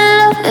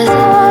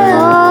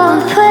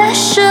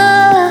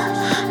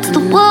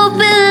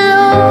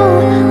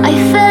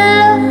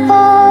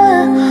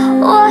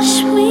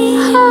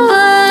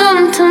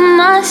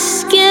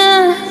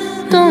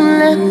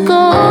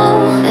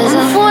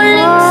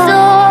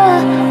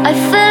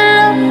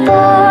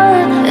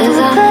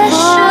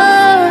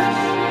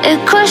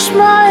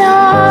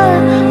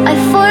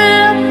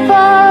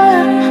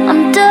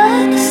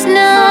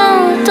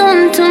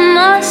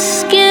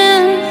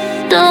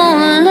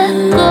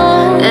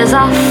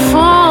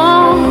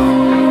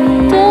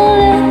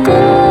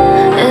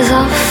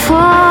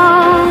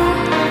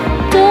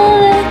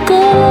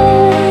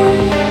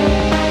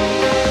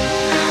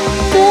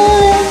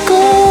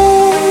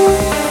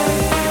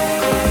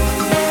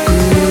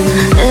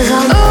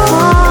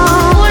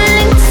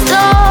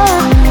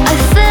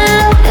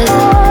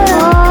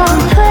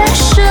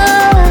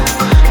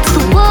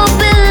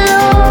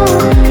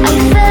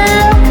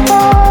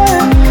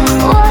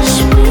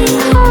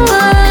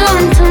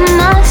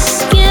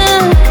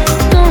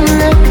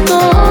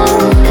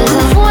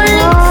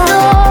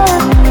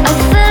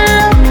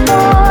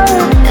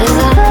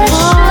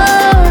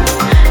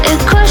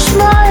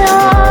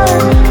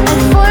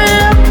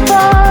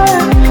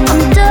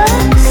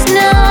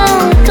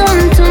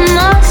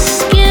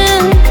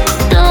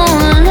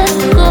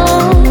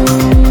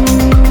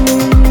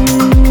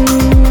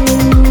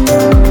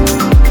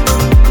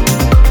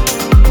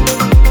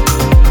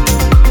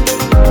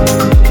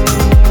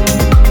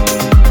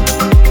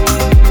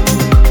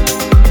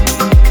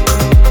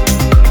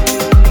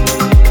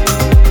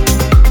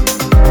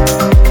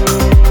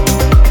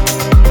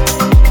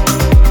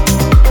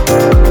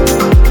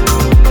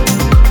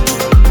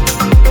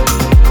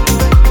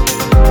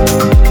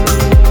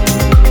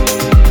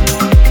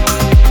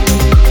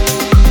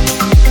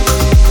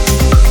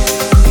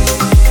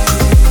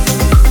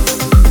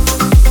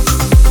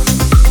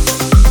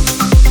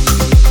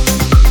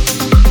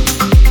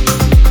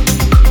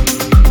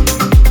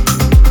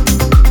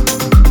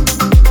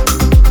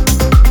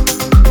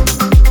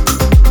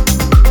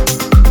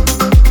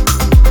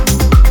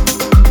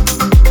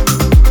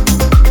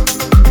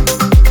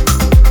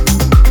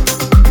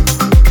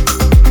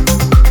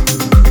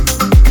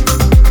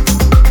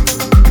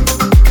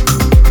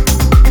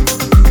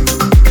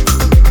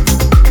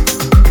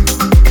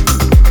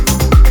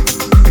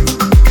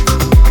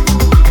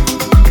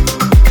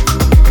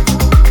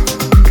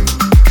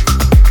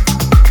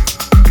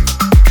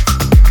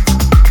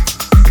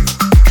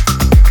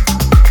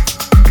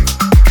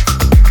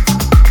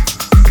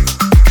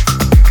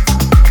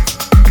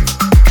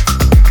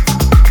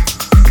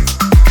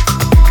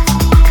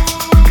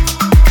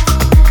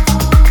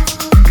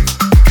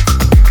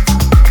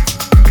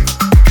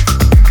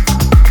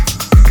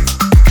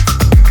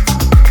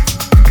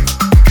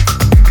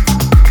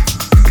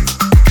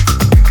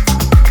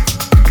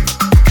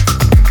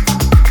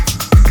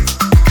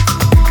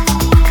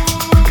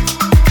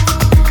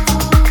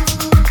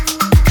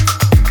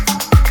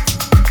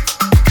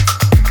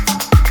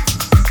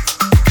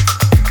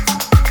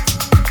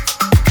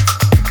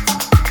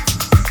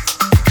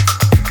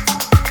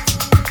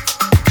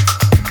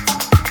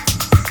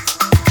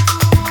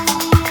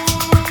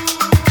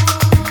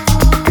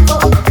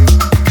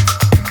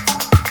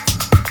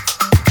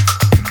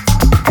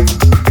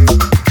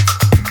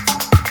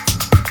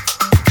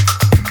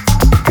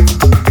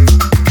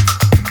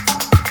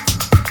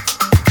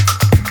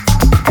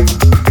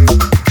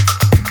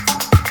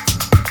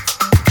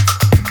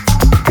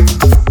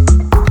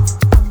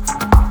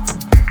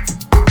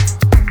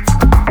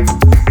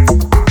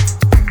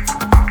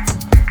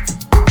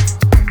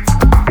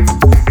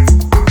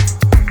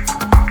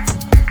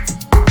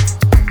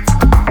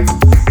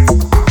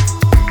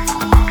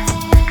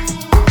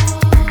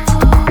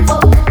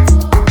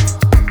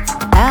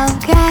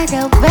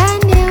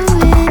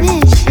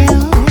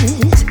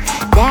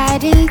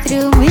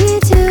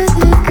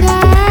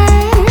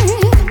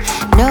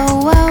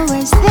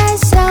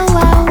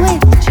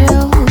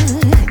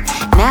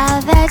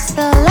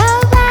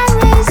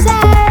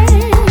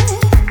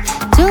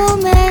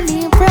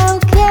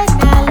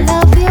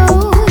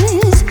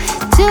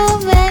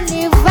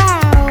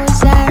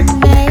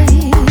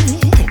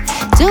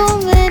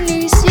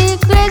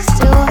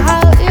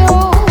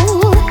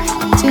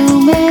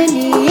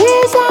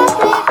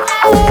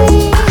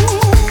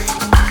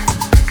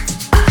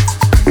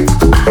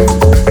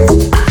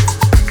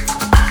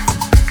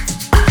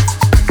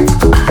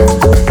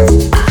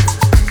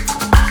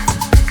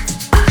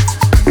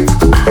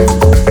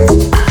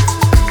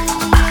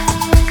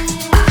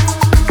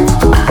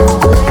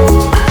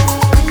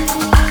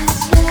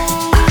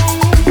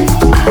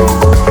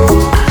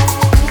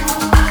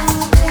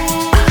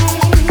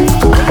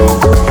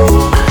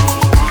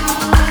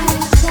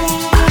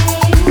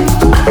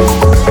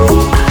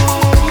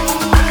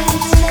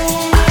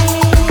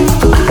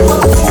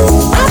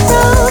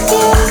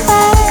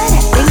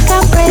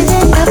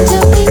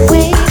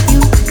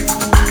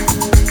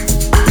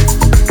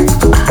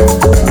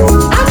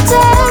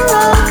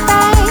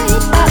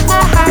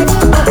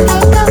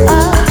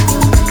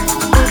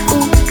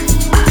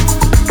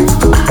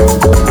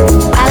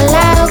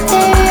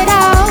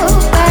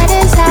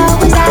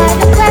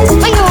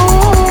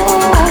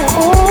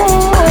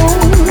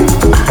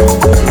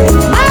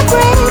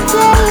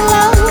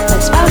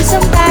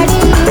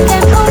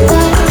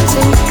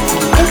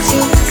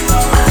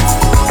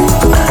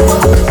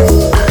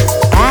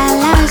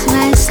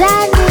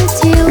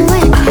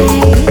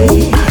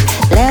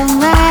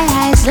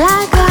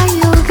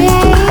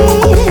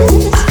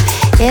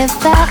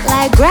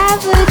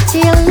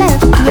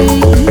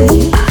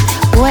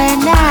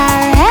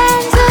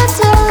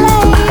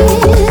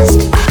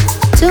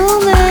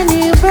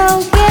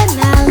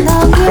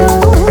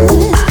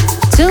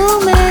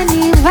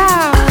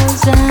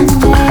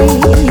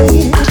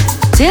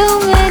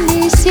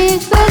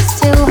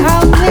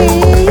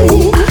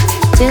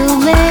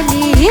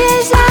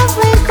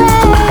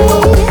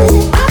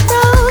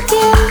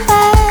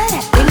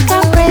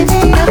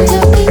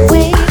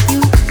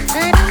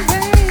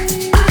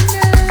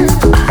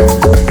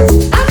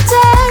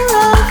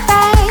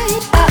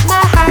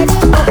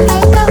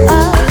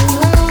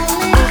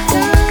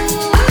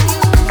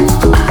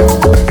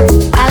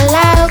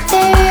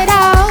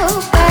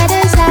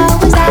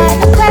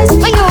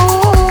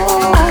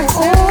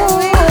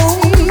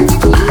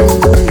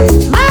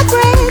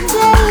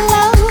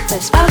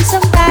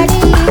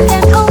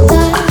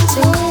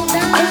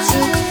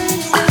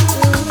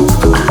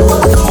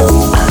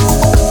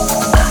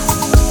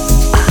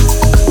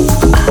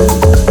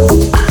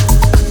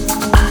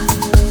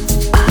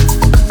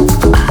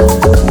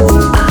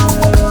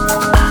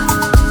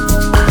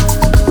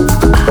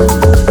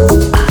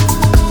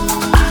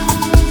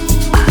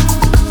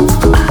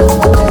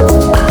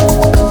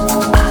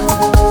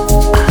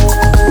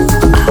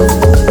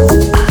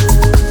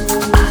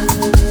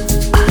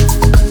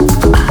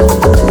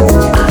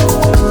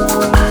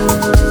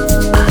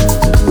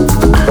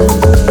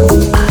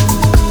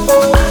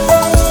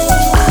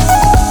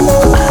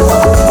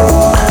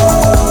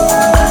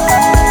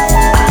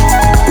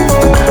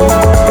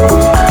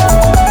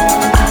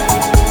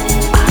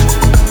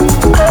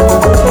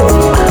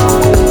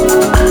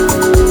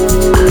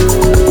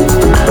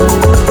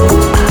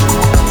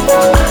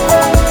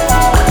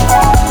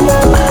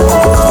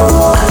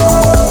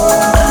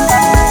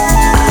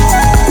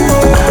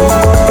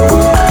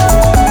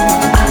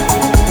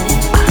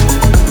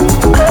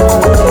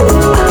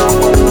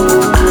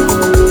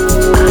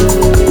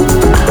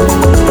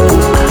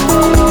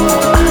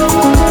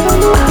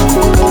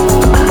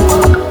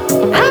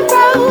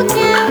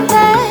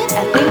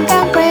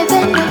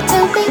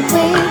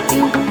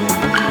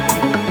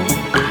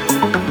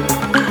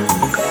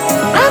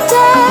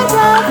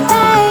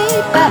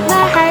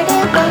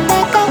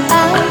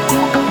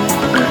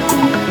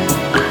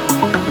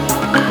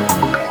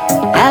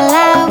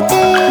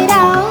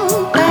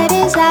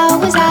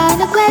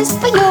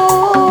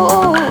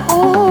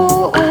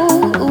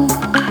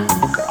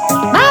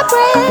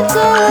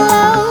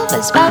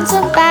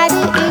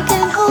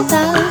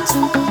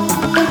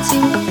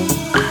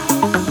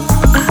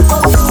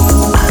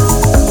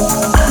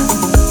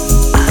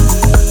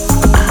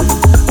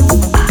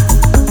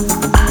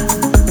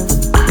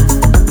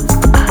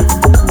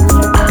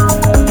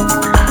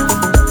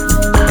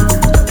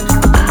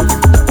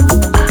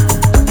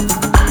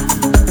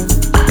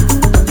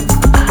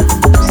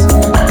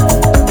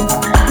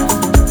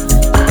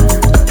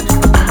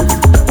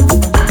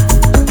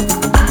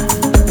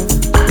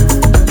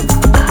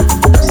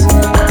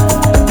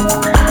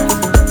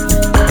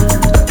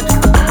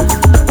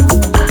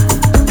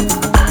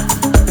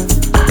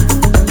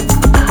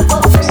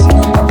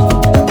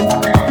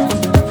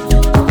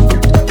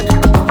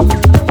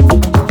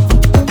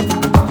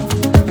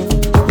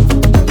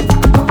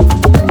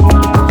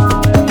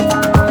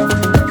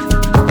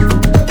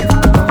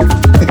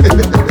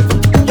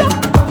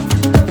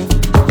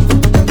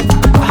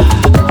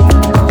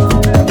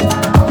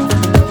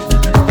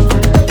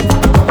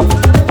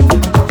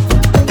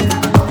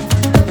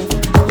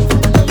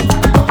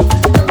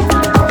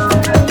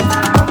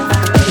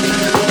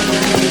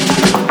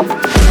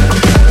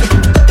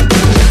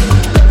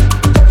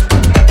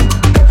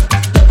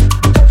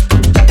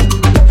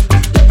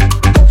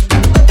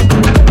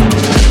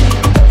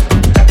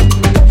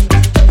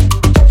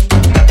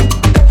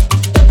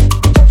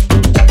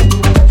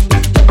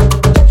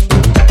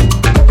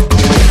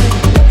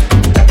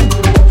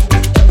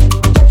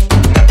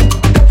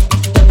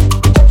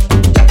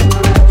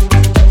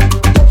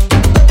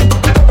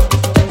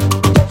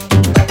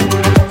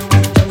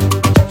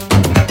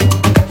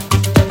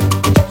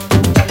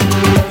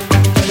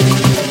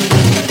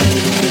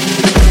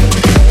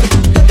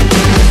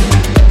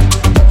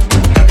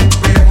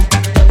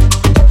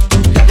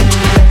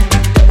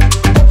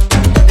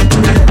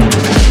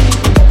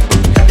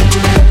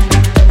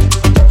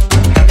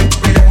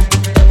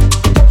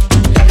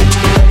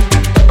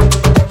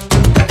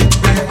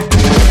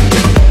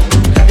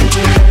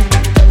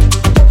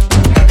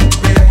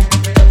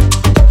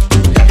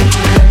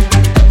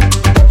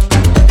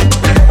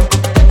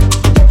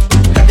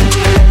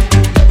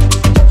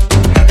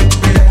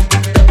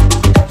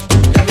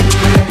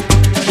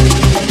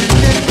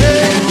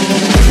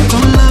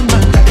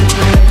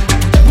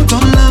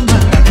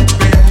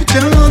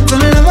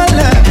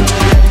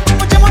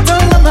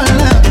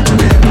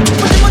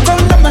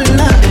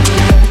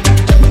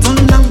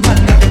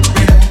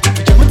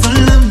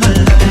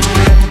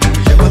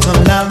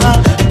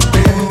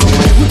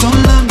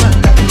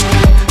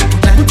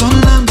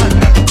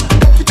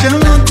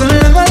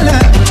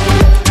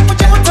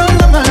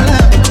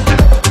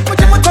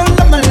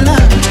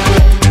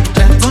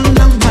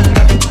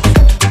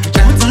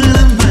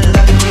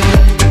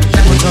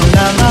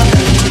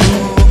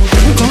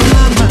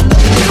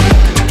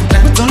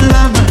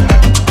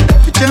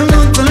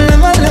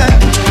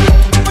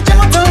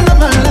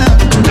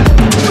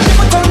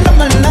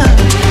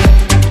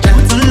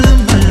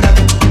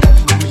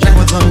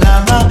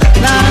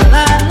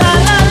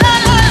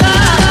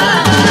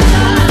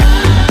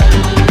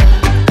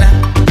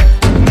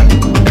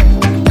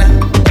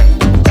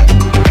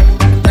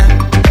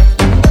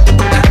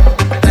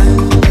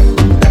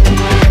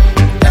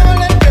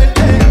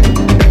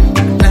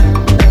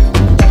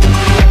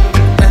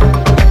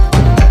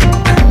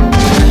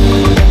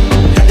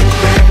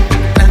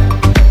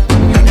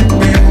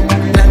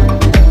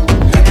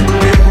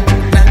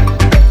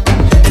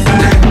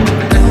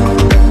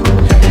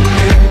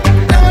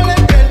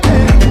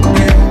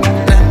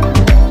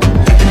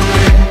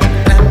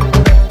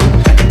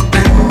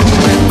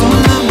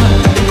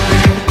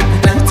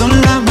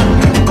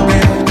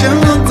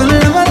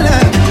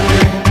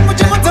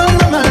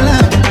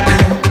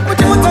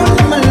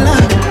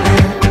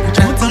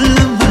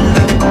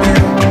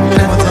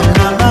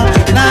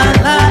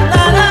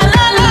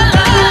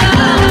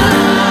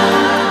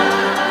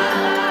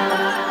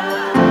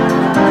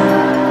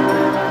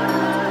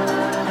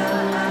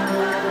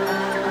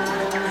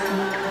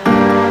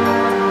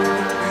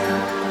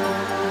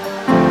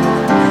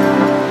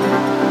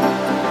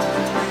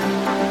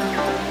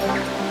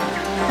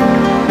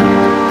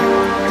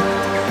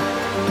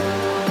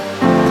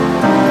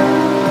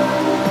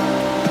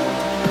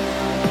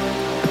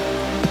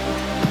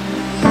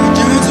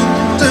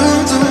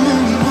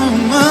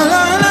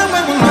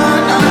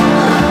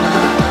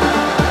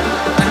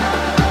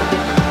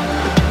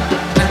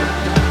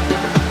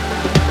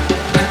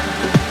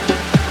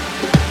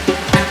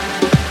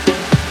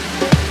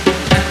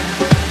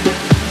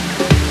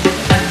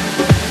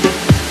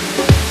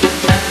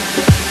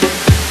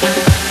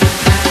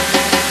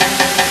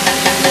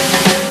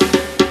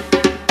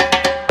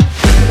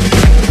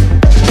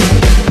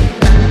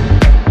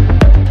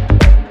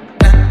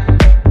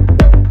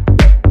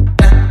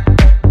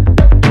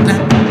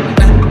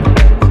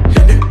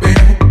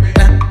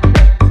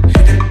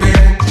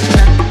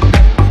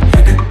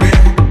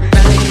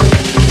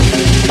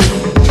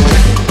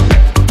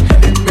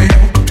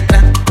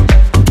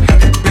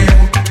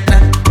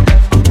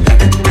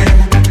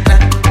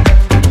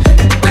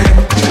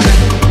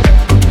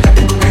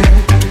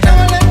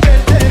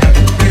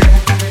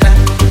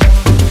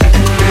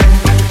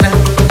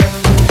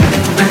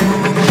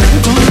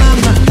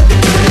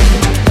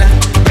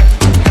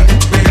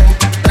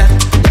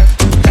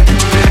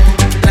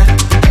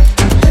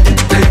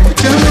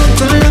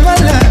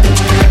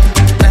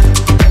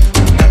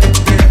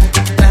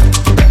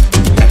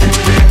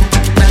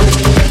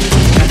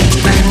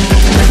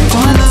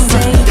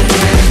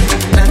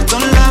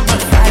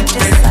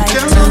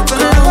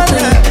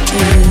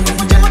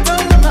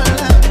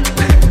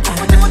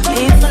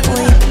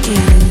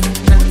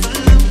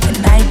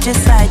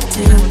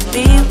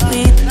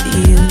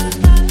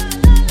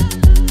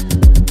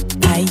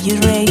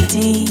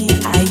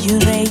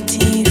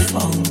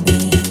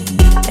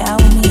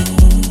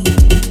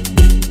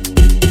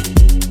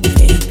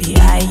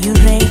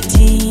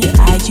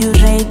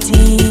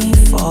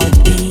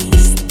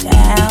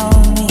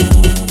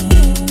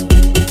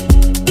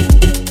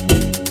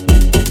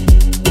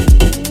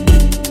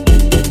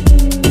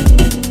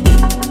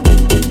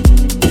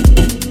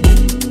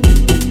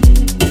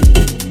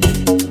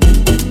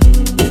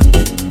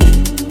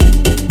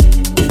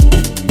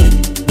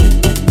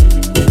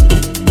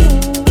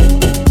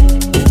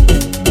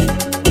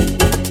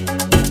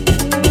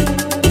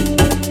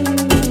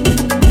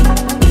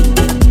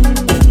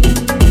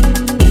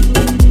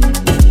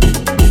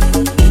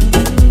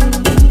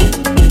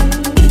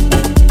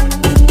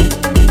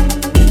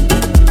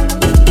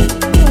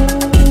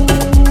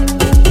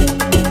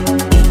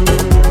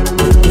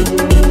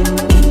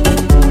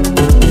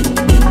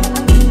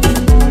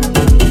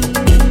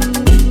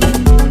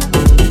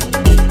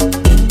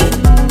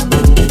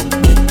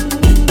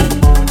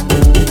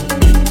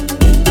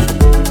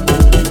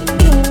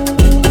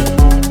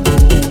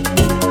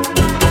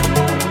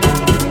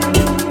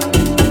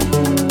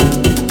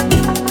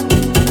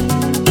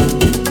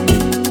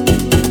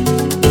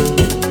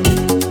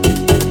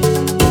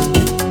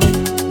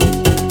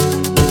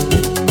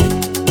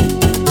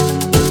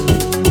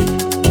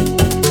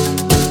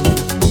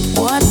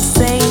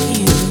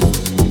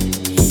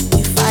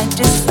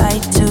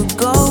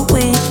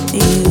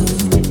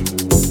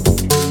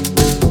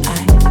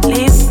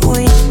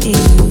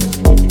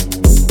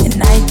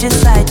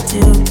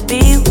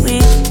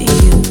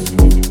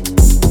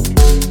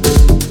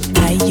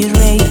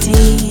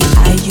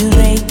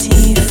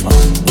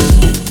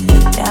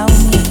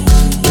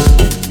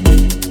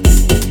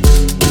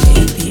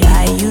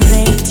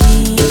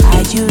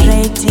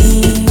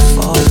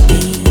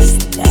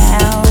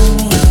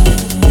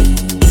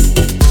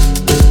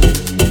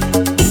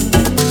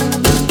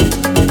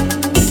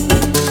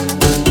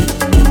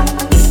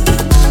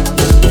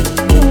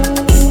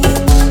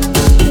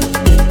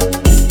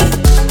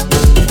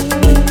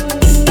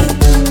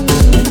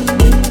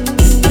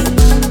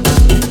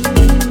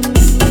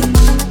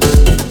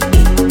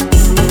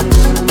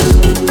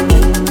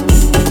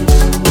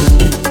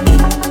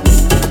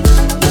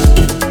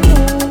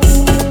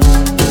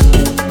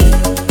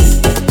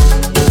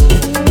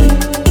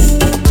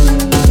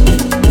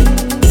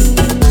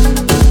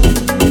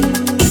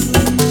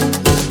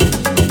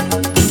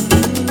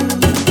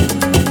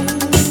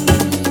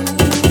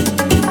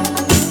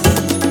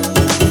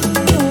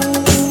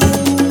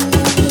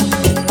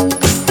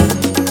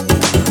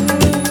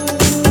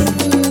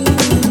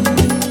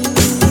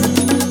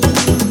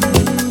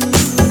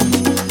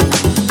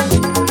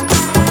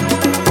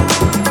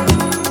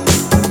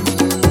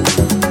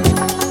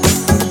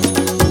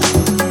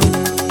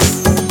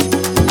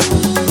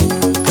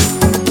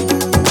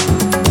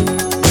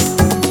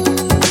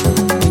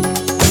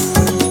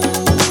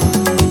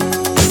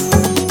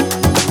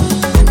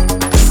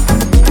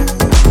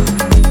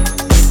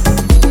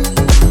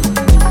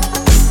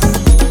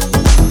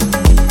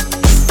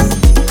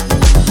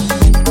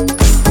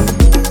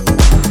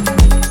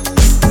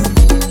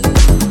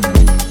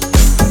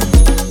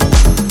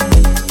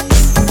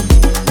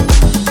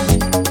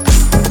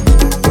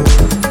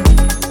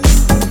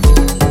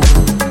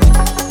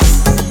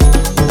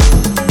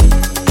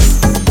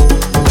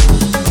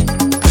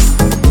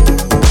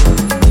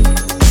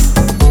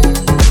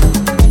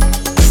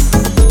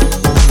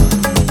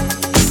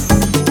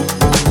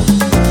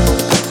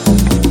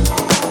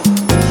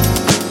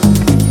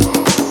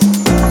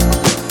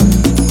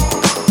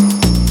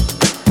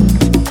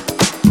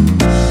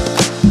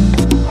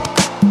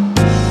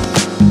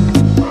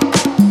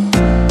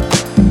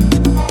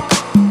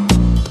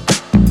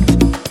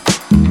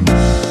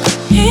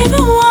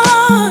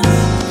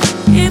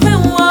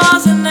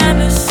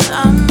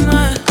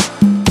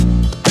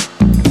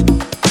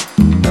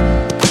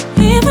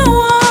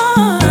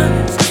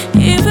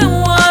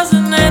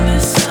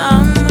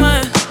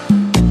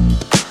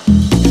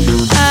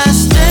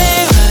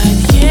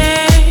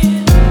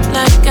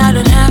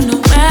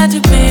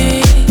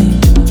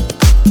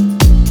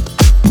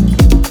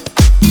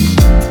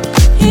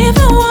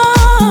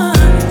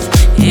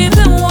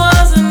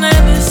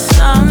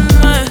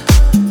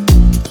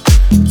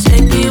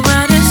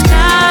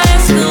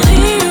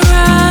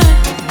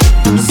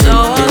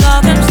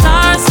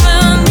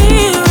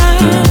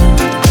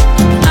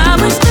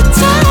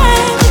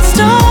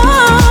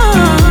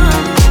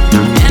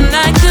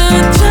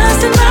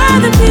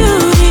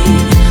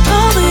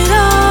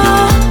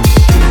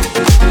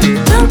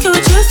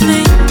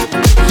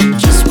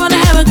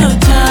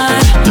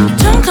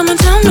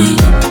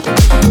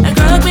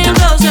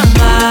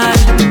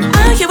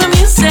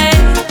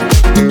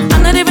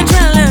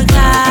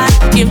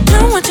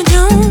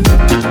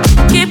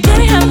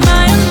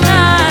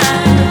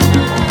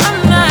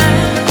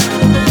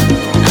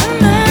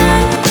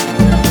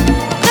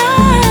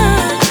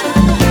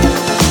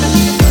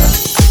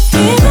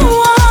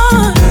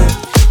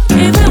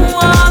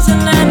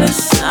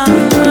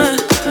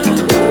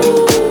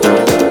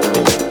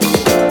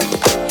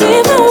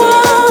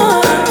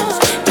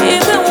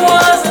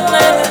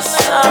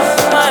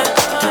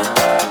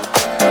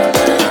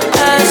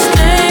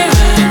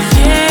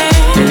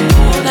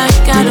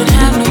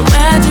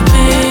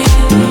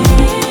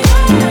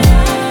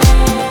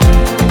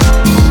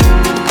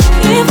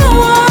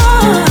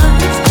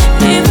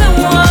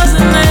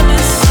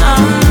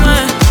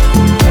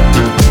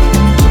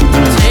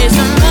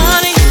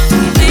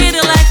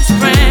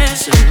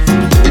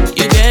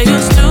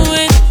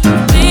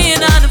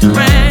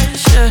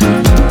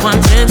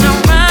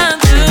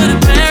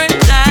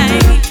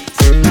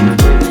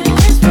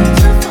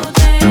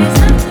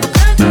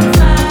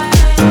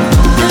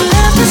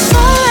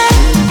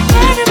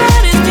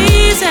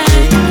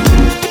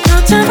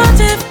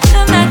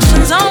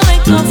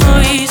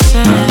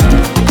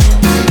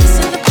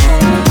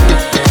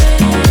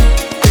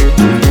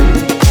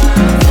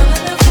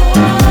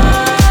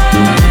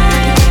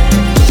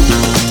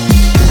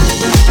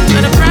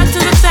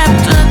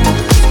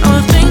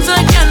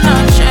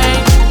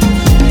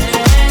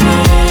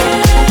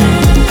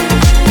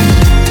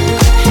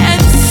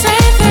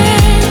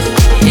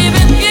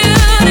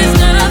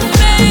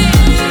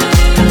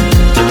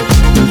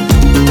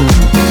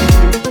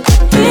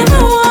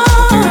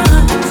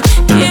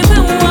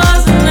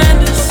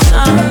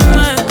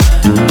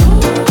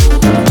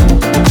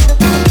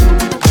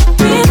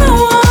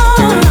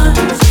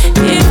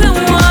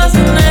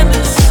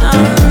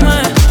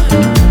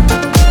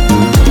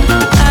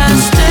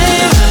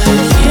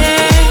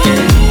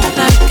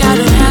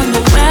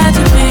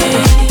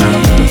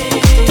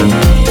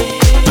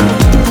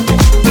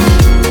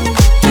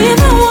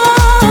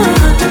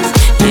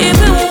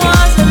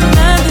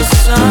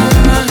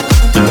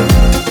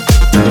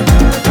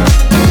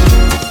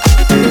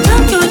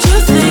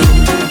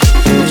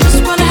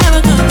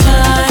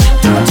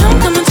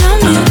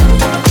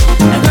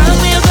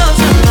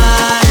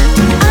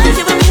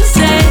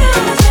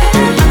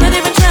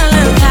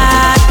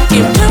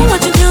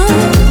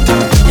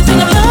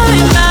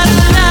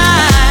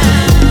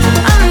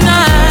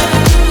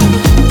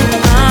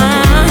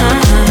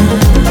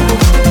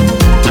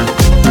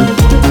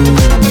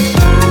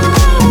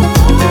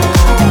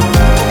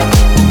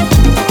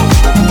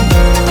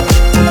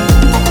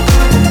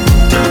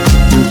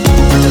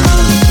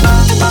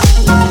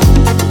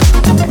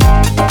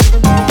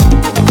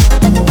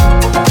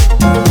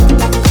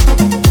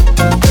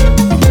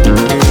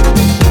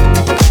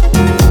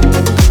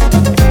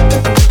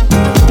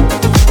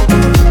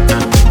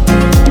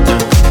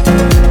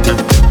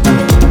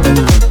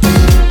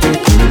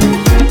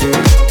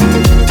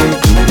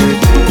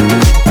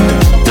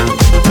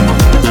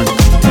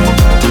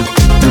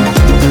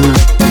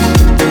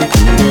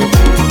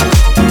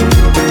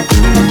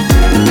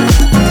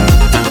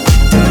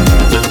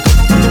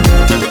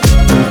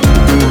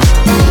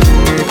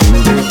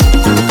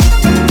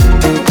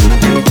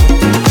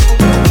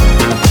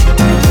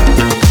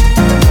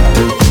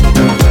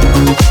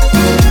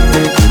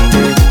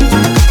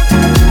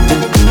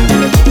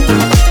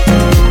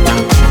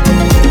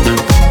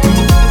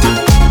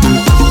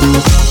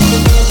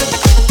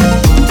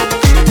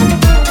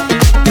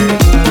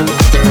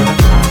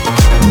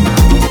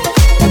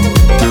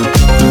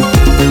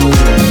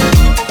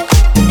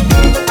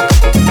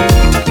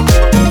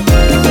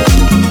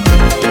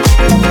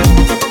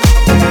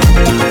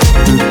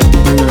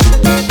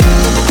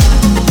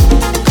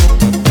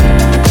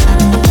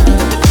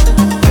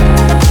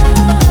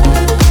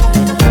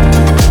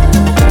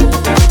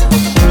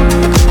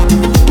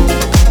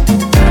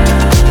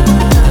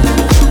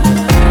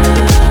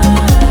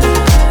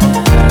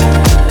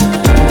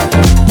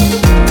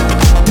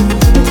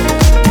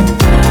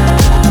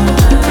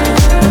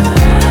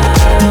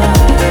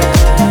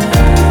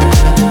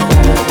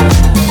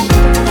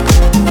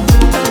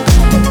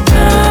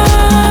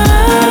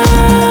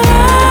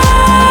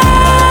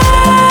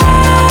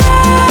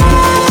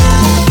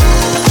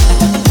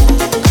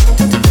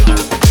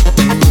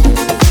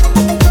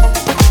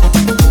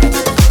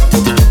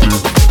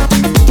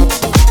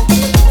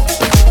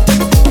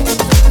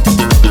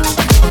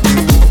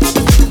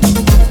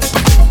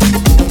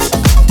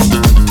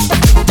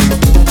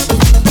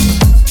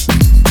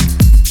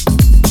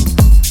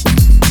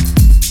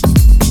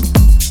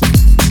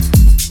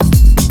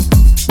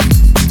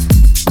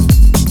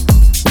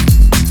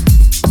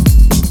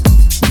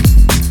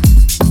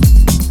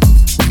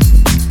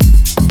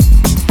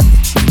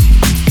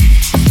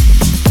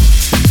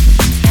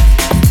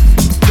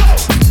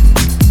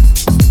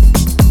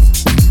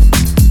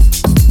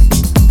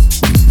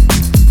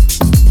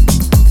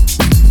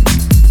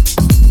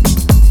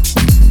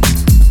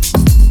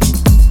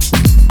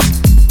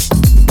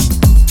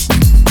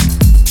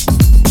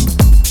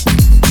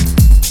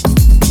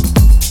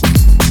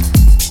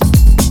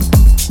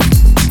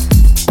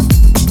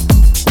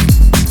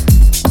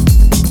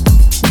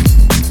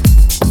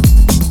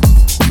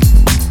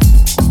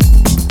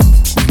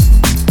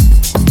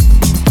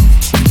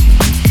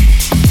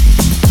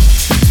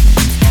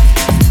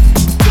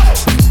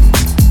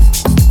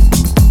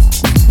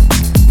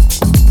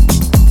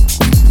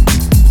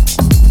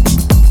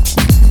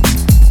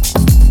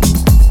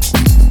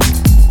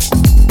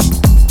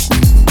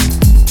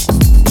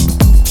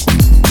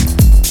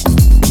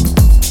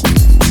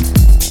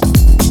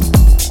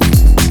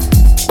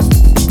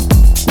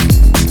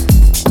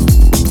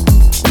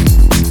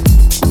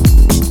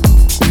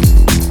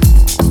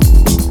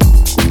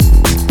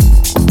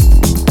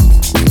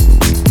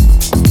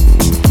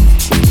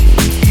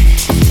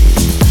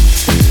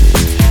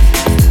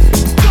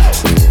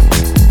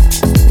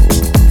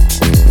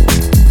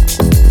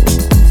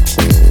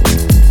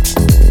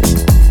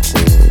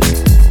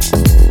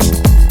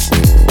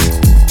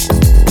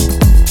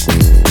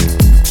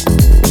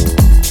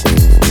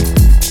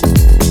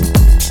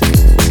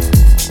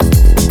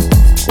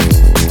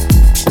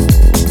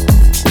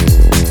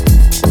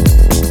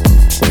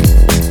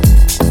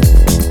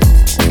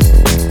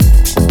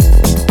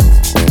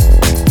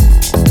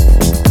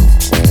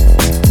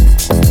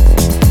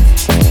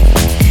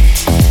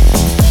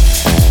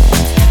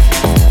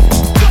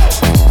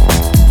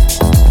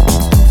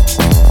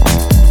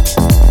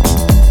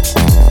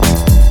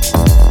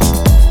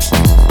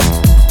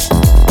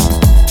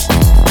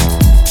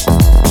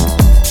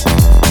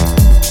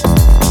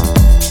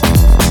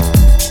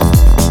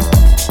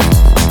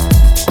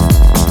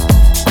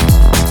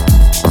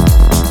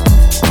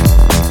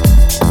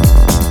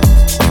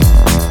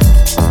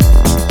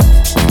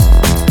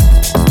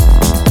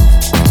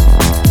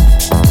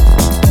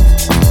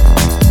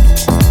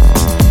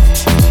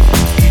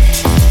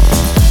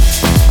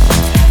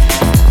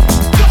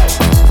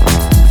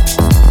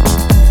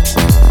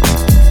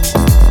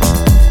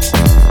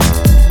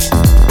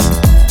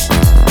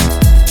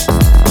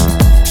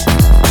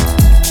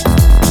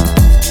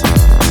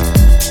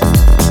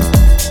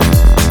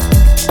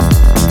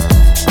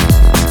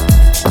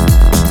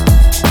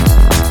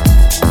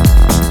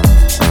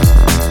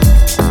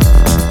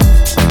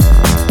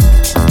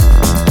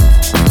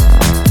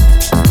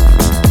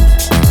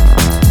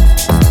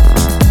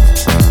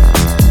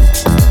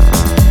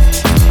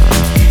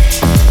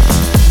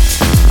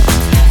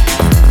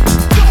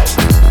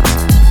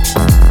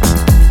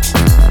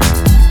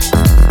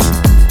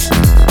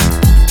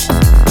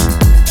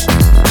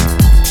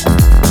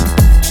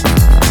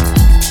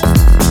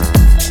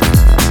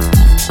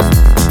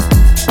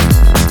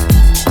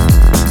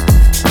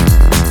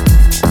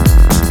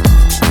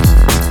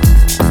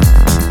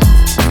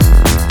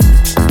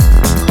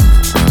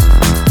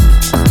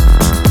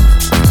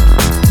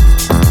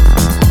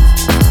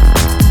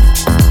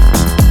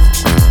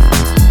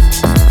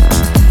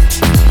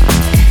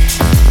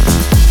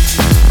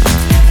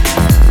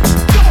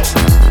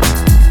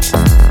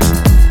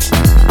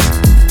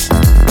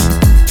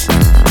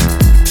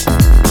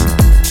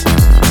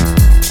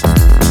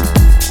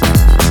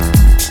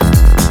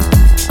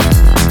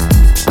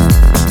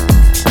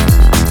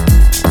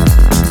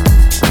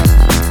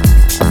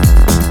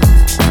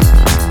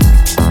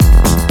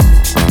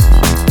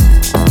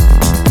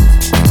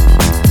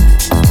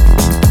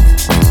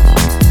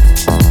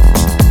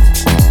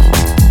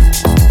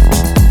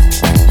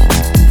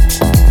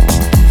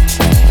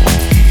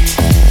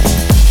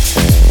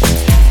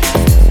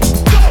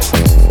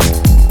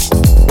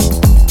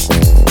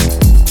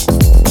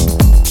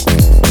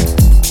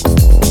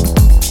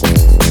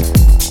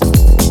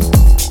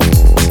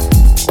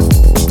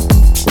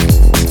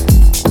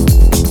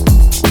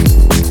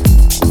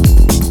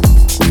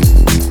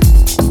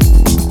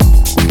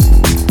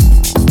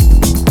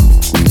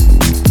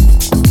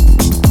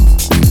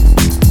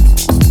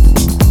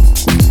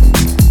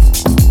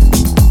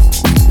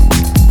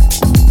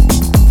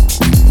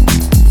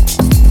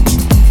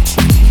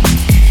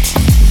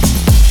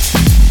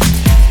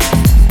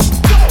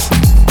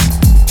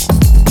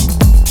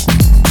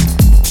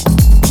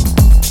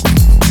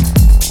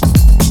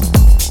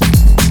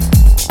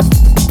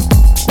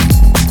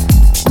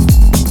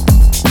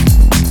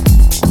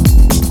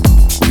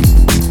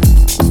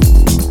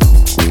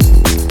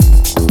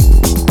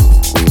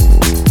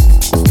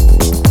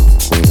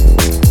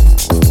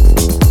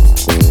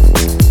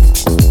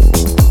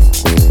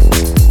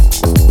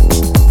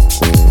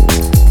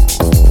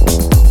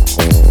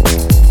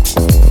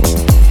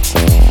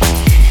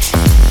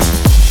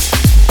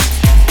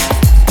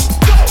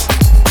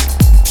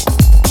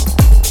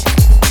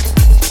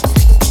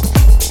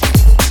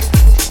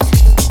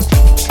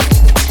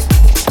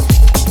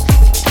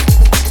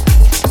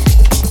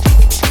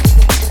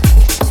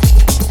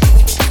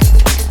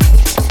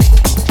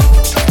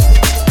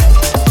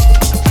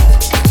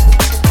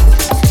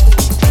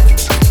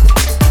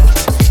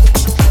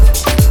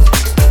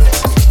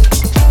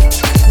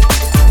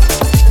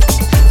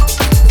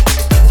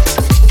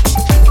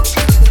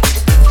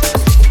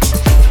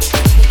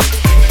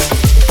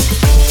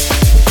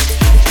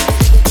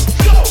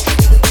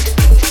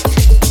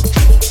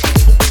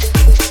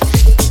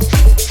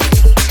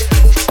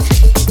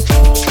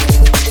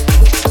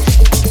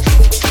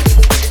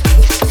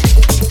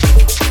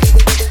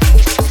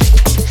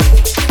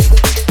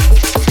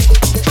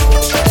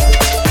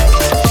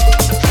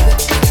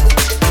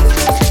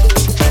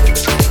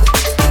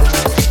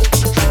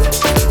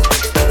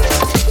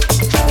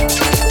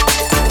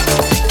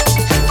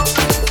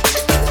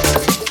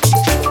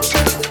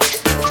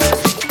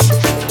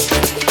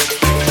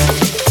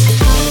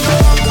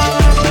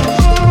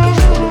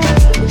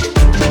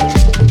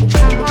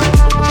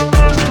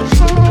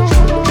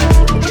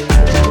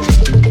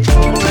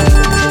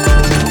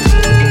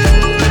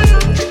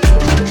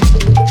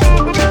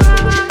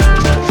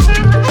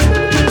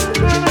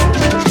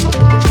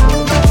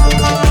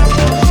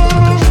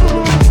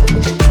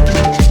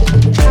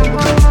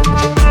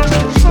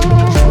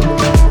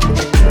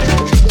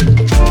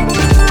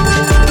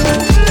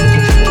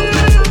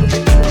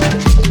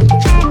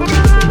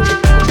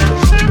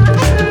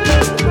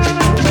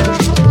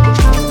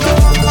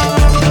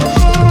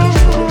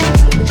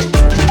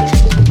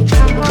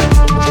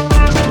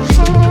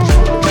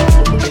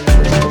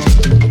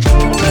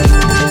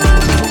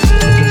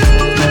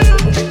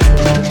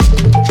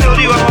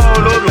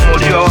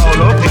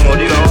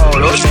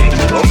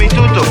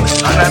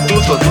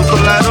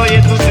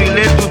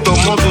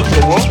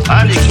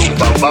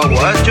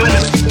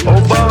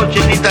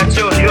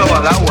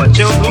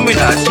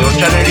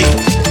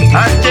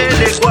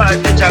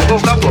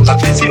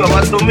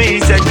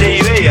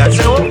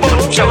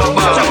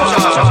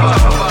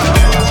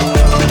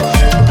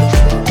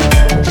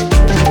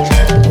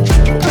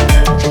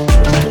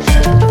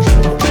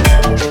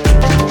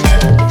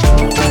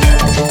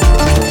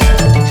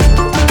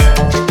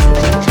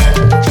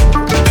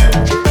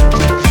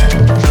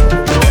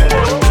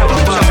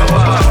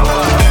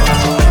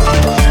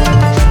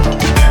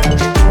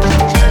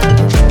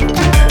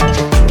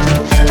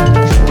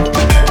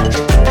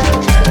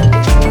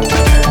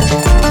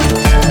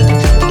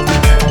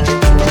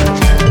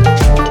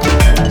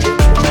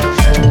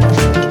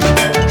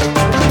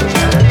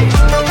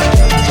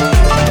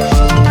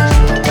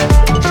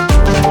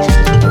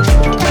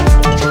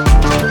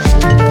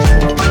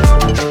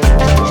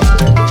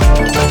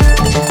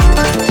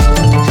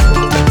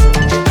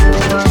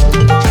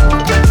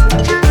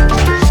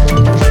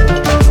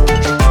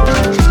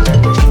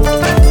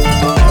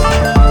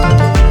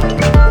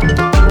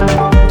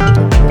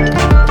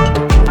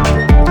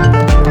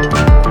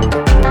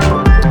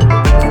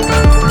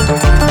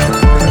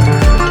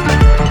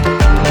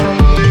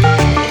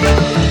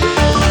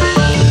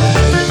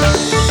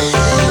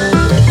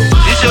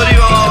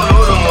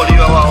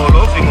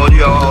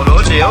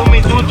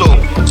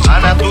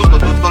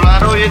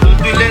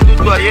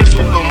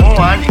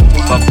 ani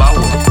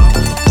babawo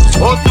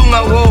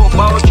otunga wo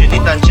bao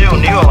chinita cheo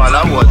niwa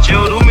walawo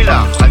cheo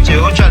rumila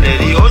acheo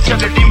chaleri ocha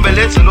que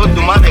timbeletse lo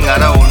dumare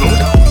ngara onu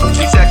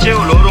isa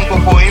cheo lorun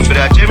popo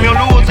imbre achemio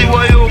luoti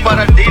wayo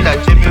para dila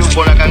chemio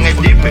bona kange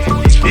dipe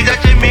isa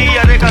chemi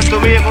ya reka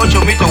tomi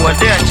ngocho mito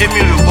wade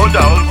achemio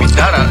boda on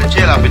pitara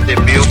chela pete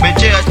pio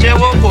peche acheo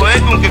ko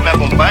edu que me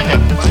acompaña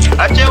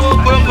acheo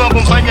ko me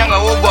acompaña nga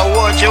wo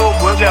wo acheo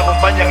ko me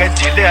acompaña nga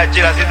chile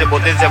achela de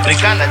potencia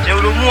africana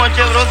acheo lumu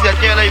acheo rosi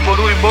achela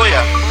iboru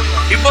iboya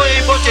Iboye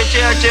ibo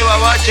cheche ache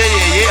baba che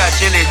ye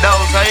ache le dao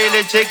sa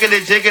ele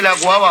cheke la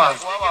guava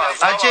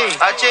ache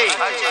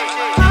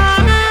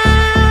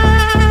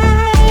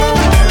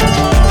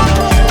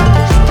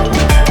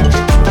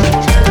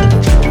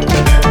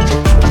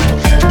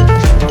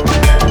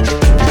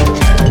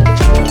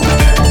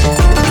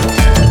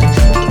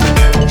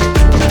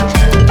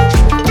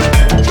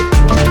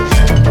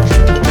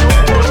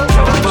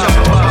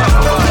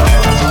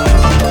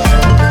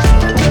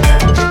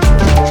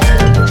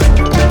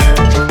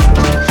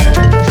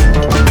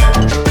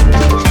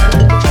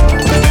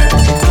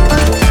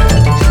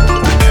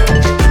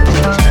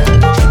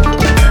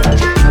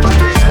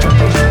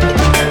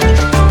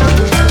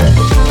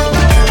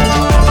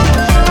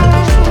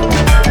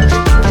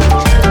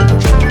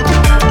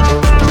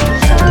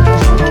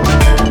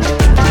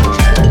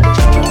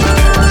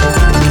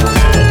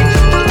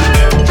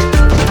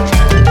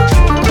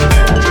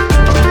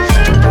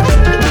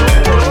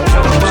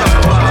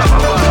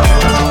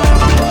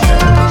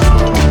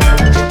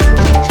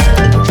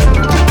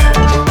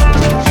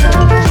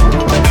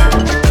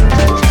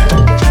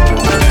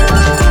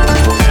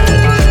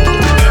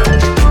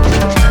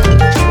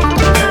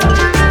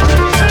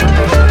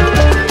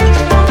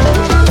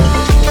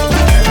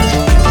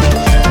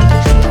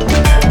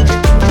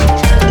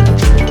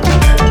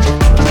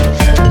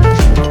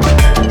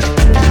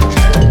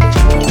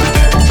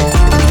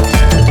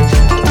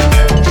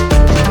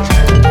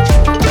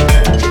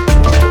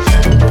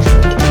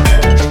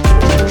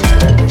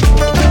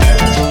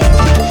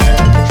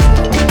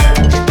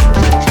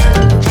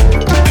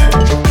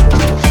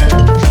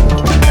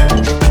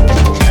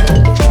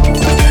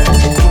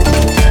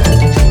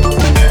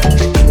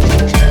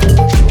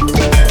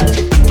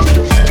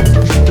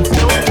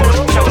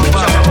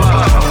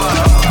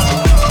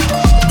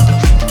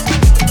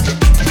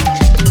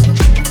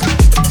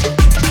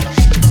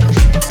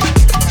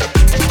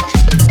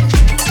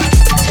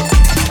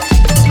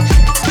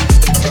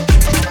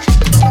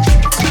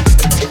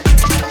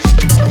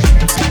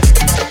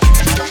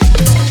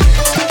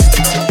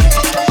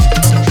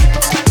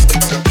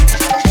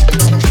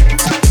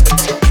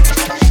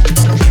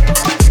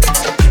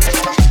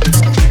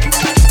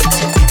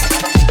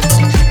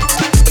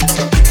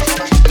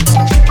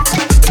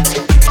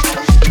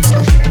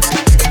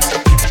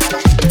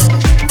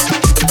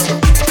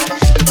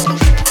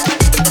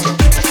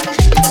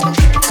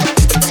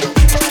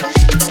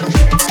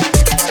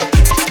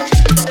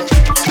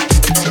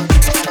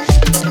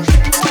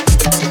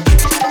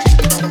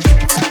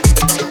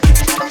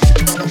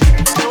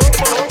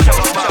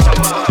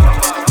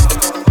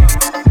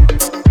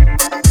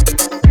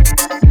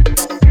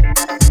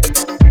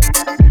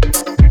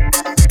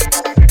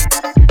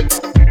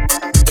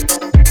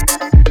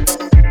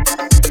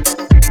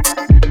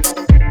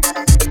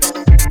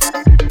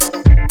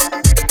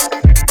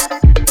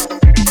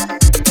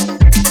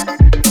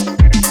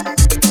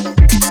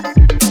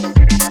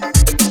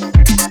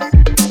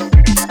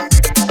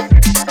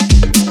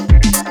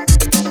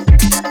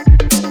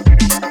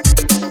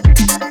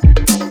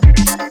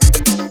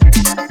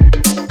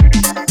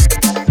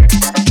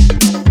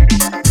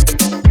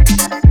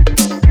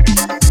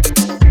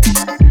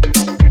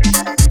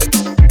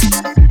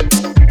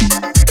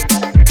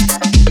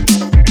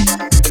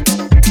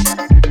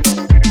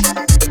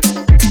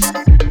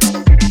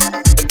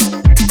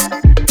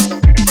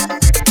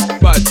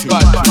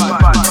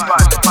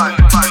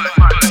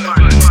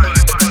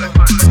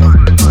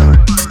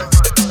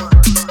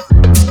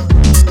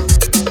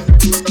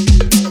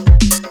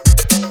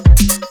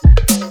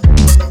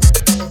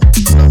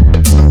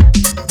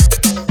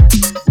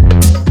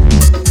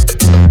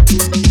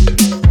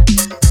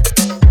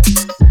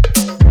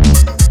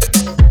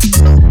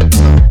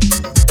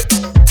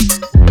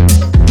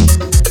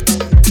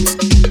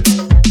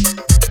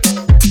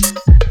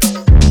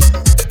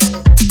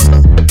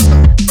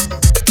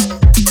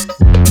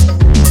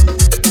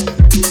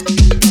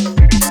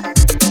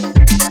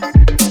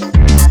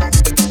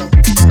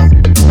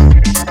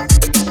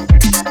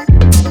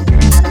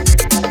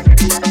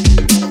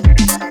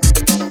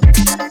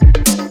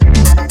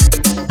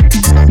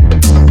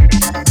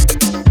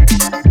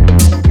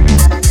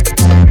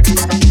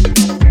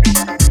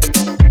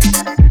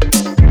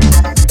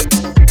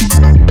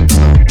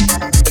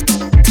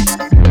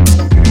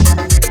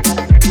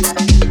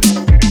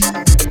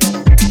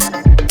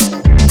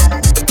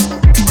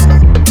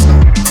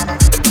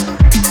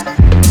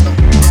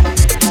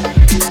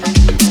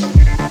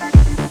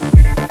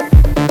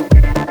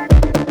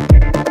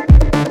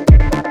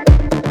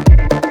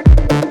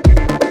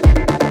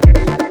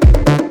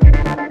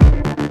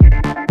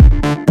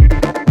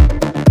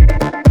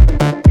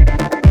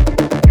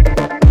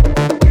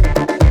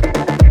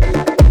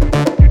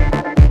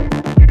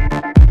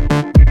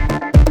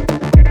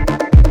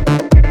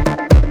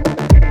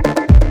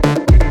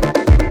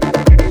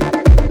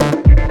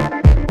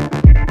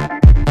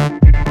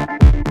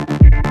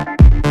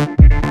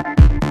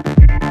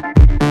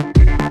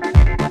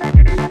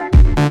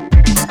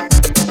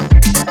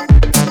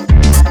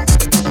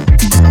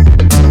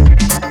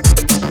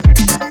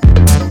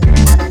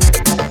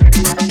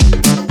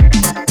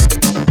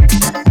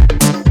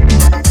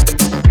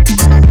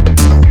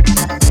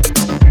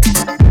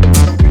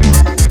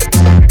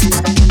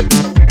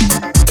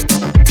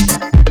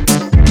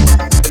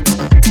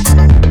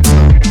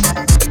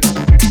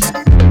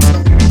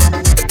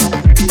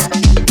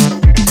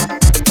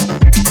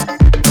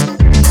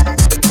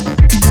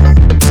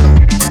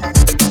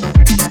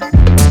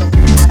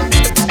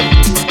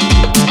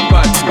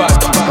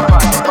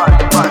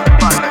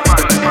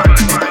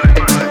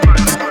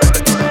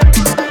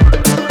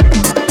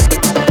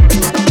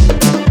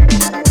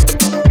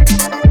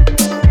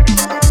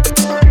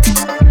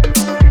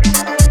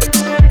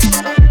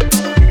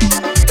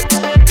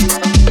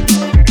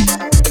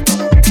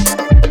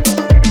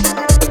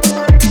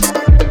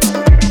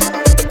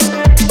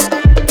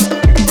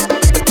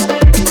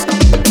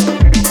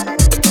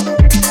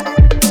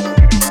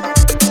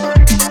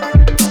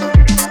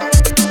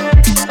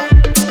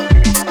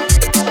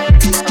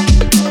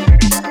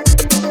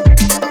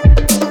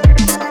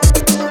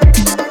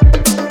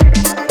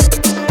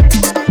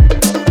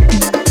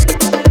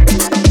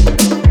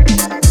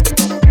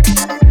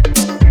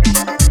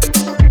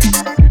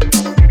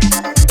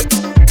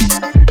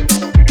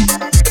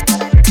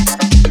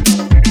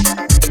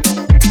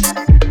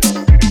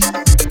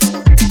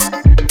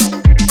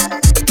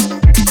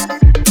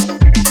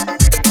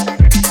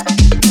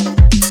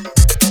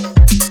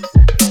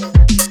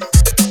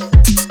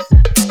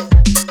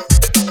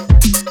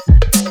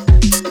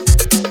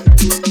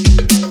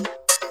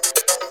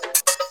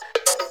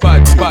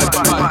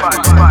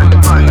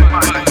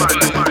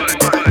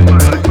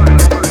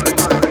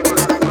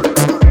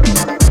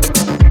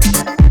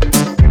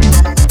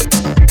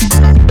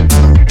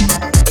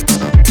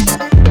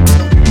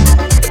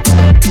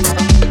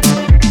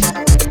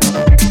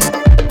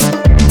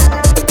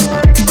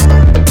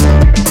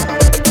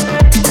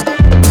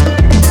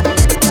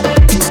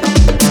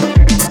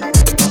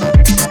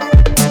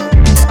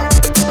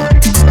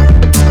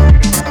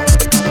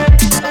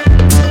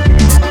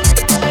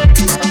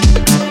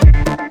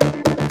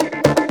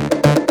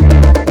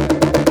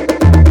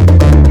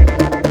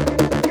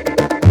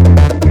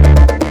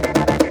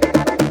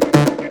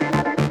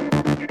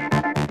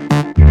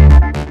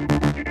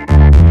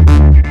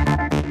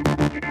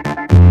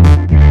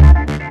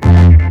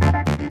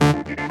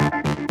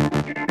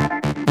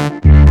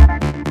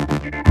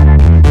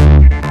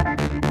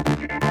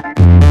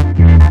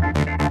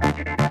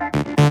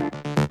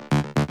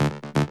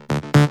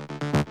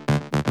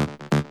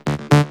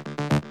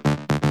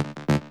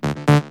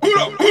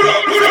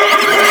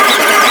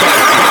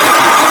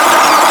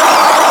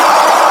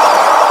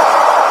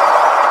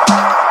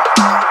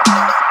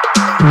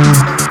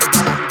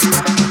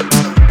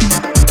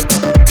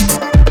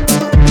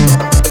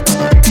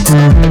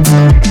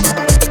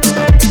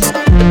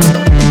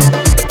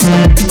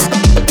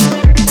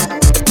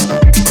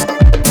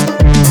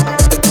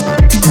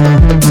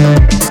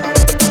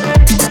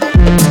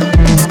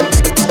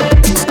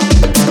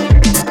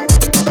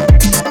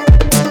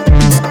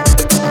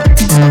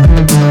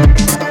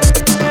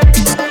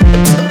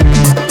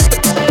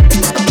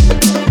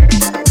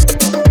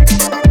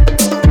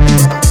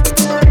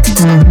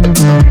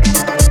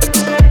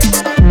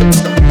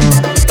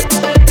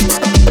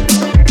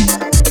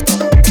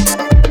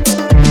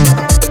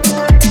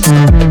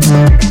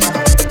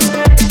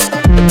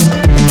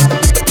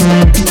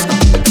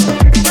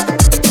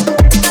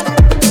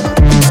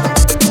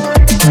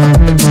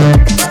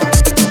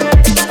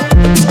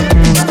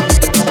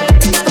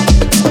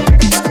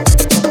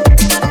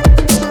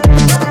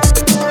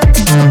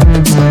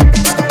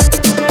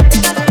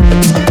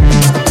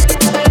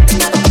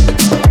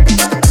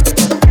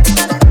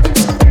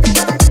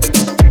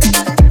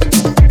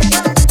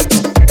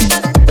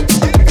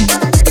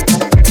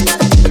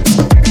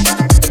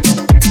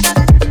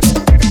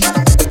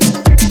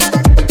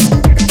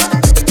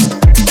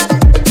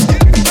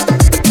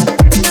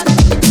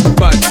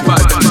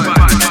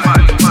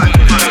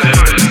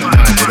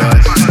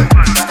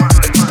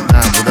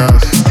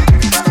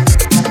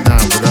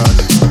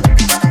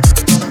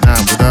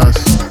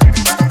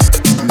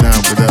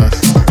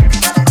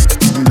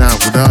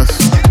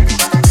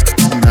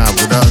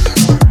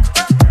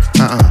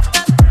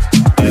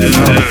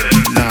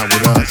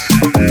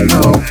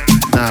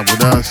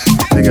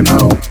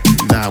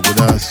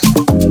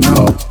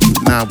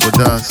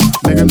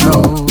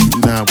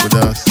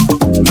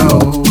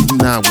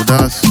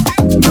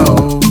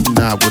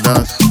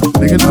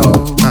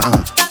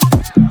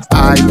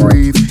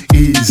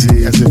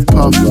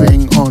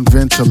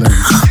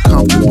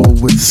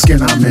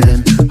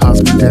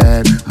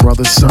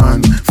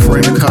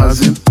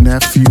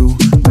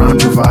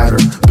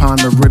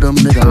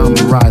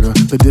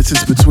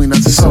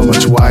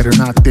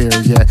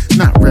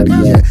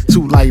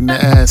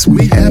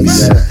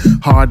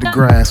Hard to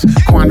grasp,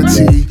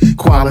 quantity,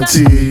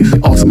 quality.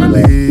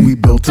 Ultimately, we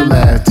built to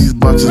last. These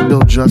boxes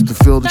built just to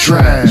fill the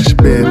trash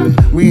bin.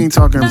 We ain't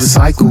talking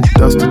recycle,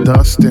 dust to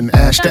dust and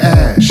ash to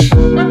ash.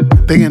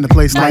 They in a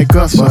place like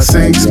us, but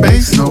same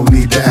space, no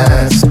need to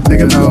ask.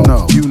 Nigga,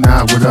 no, you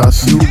not with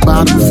us. You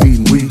bottom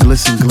feeding, we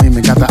glisten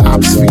gleaming. Got the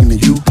ops feeding,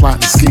 you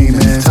plotting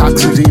scheming.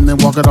 Toxic demon,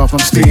 walk it off, I'm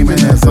steaming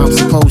as I'm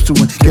supposed to.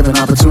 And giving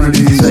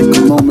opportunities, take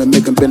a moment,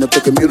 make them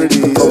benefit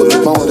communities. Over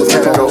the phone, the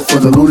antidote for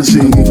the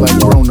lunacy. Like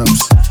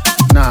grown-ups.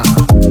 Nah,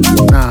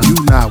 you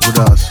not with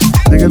us.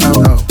 Nigga,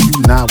 no,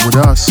 you not with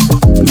us.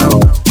 No,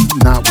 you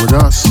not with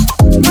us.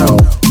 No,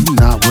 you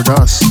not with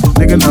us.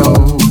 Nigga,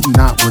 no,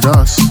 not with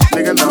us.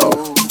 Nigga,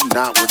 no,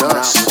 not with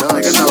us.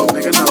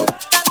 Nigga, no.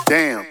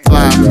 Damn,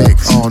 fly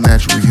mix, all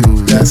natural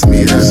hues. That's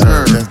me, that's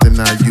her, that's the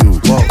not you.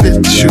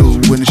 Fit the shoe,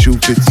 when the shoe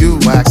fits you.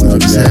 Wax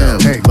love as hell,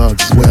 hey, love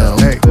as well.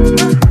 Hey,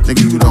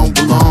 nigga, you don't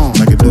belong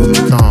like a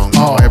doodle thong.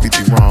 All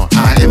everything wrong.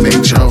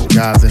 IMHO,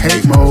 guys in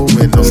hate mode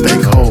with no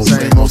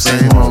stakeholders.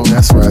 Same old,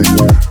 that's right.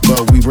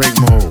 But we break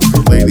mold.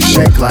 The ladies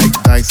shake like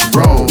dice and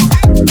roll.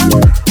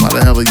 Why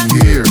the hell are you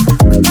here?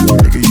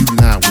 Nigga, you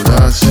not with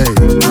us. Hey,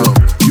 no,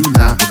 you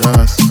not with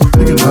us.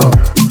 Nigga, no,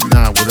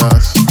 not with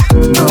us.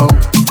 No,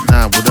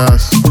 not with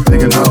us.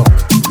 Nigga, no,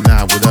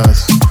 not with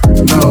us.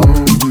 No,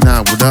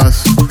 not with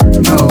us.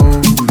 No,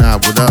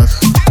 not with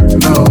us.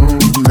 No,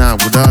 not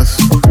with us.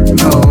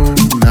 No,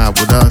 not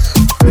with us.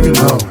 Nigga,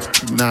 no,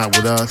 not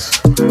with us.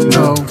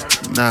 No,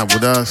 not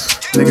with us.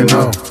 Nigga,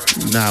 no,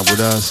 not with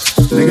us.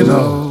 Nigga,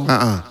 no.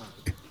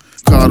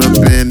 Caught up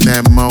in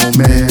that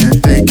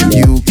moment, thinking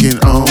you can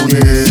own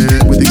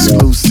it with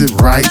exclusive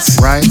rights,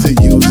 right? To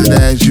use it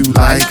as you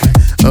like.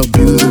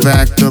 Abusive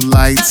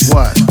acolytes,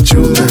 what?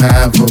 Choose to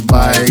have a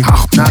bite.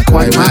 Not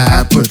quite my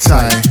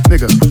appetite.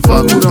 Nigga,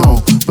 fuck who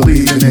don't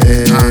believe in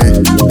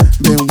it.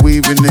 Been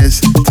weaving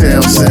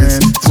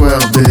since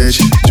 12, bitch.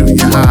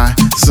 Junior high,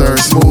 sir,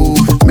 smooth,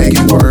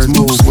 making words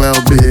move, swell,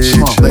 bitch.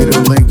 Later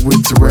linked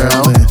with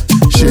Terrell and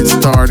shit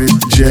started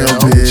jail,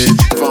 bitch.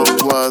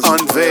 Funk was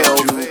unveiled,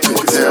 you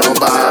could tell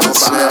by the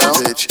smell,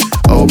 bitch.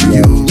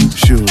 OBU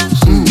shoes,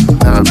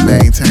 not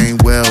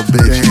maintained well,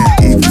 bitch.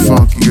 Even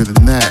funkier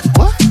than that.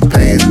 What?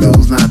 Paying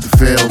dues not to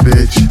fail,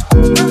 bitch.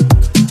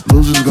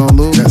 Losers gon'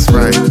 lose, that's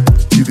right.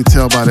 You can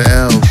tell by the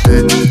L's,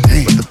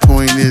 bitch. But the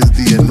point is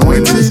the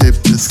anointed tip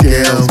the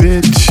scales,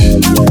 bitch.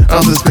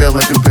 Others pale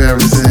in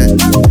comparison.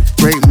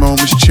 Great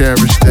moments,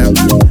 cherish them.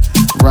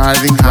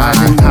 Riding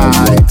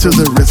high to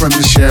the wrist from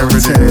the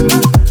Sheraton.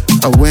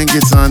 A wing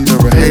gets under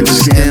a hater's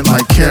skin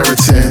like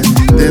keratin.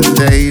 Then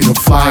they to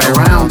fly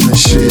around the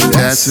shit.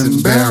 That's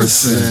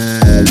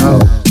embarrassing. No,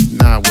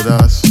 not with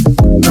us.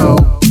 No,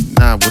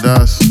 not with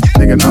us.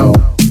 Nigga, no,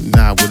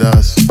 not with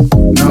us.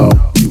 No,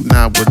 you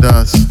not with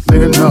us.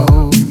 Nigga,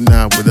 no, you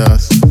not with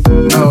us.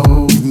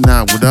 No, you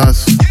not with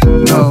us.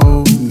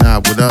 No,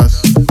 not with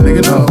us.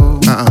 Nigga, no.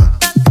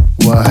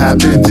 What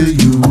happened to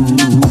you?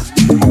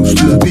 You used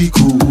to be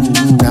cool.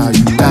 Now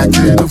you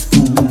acting a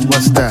fool.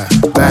 What's that?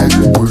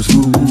 Backwards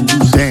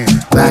moves. Damn,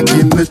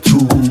 lacking the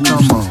tool.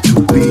 Come on,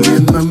 to be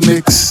in the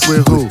mix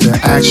with who? The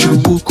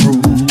actual crew.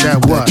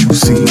 That what you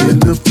see in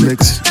the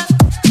flicks.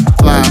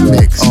 Fly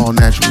mix, all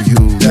natural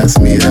hue. That's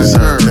me, that's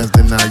her, that's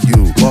the not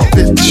you. Whoa.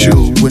 Fit the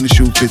shoe, when the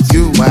shoe fits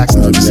you. Wax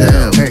love as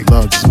hell, hey,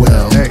 love as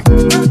well. Hey,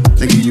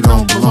 nigga, you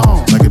don't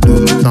belong. Like a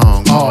dude in a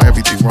thong, all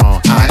everything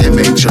wrong.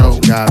 IMHO,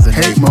 guys in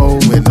hate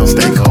mode with no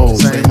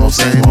stakeholders.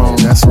 Same old,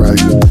 that's right.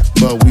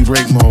 But we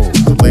break mold.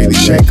 The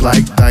ladies shake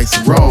like dice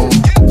and roll.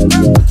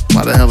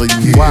 Why the hell are you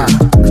here? Why?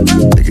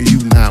 Nigga,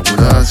 you not with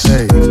us.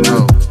 Hey,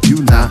 no,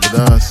 you not with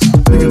us.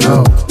 Nigga,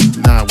 no,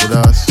 not with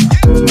us.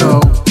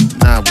 No,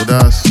 not with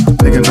us.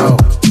 Nigga, no,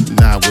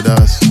 not with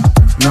us.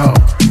 No,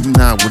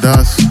 not with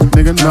us.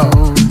 Nigga, no,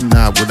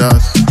 not with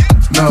us.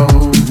 No,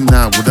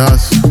 not with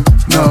us.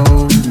 No,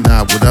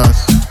 not with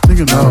us.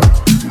 Nigga, no,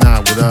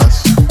 not with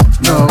us.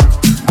 No,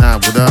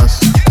 not with us.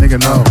 Nigga,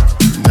 no,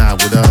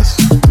 not with us.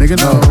 Nigga,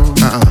 no,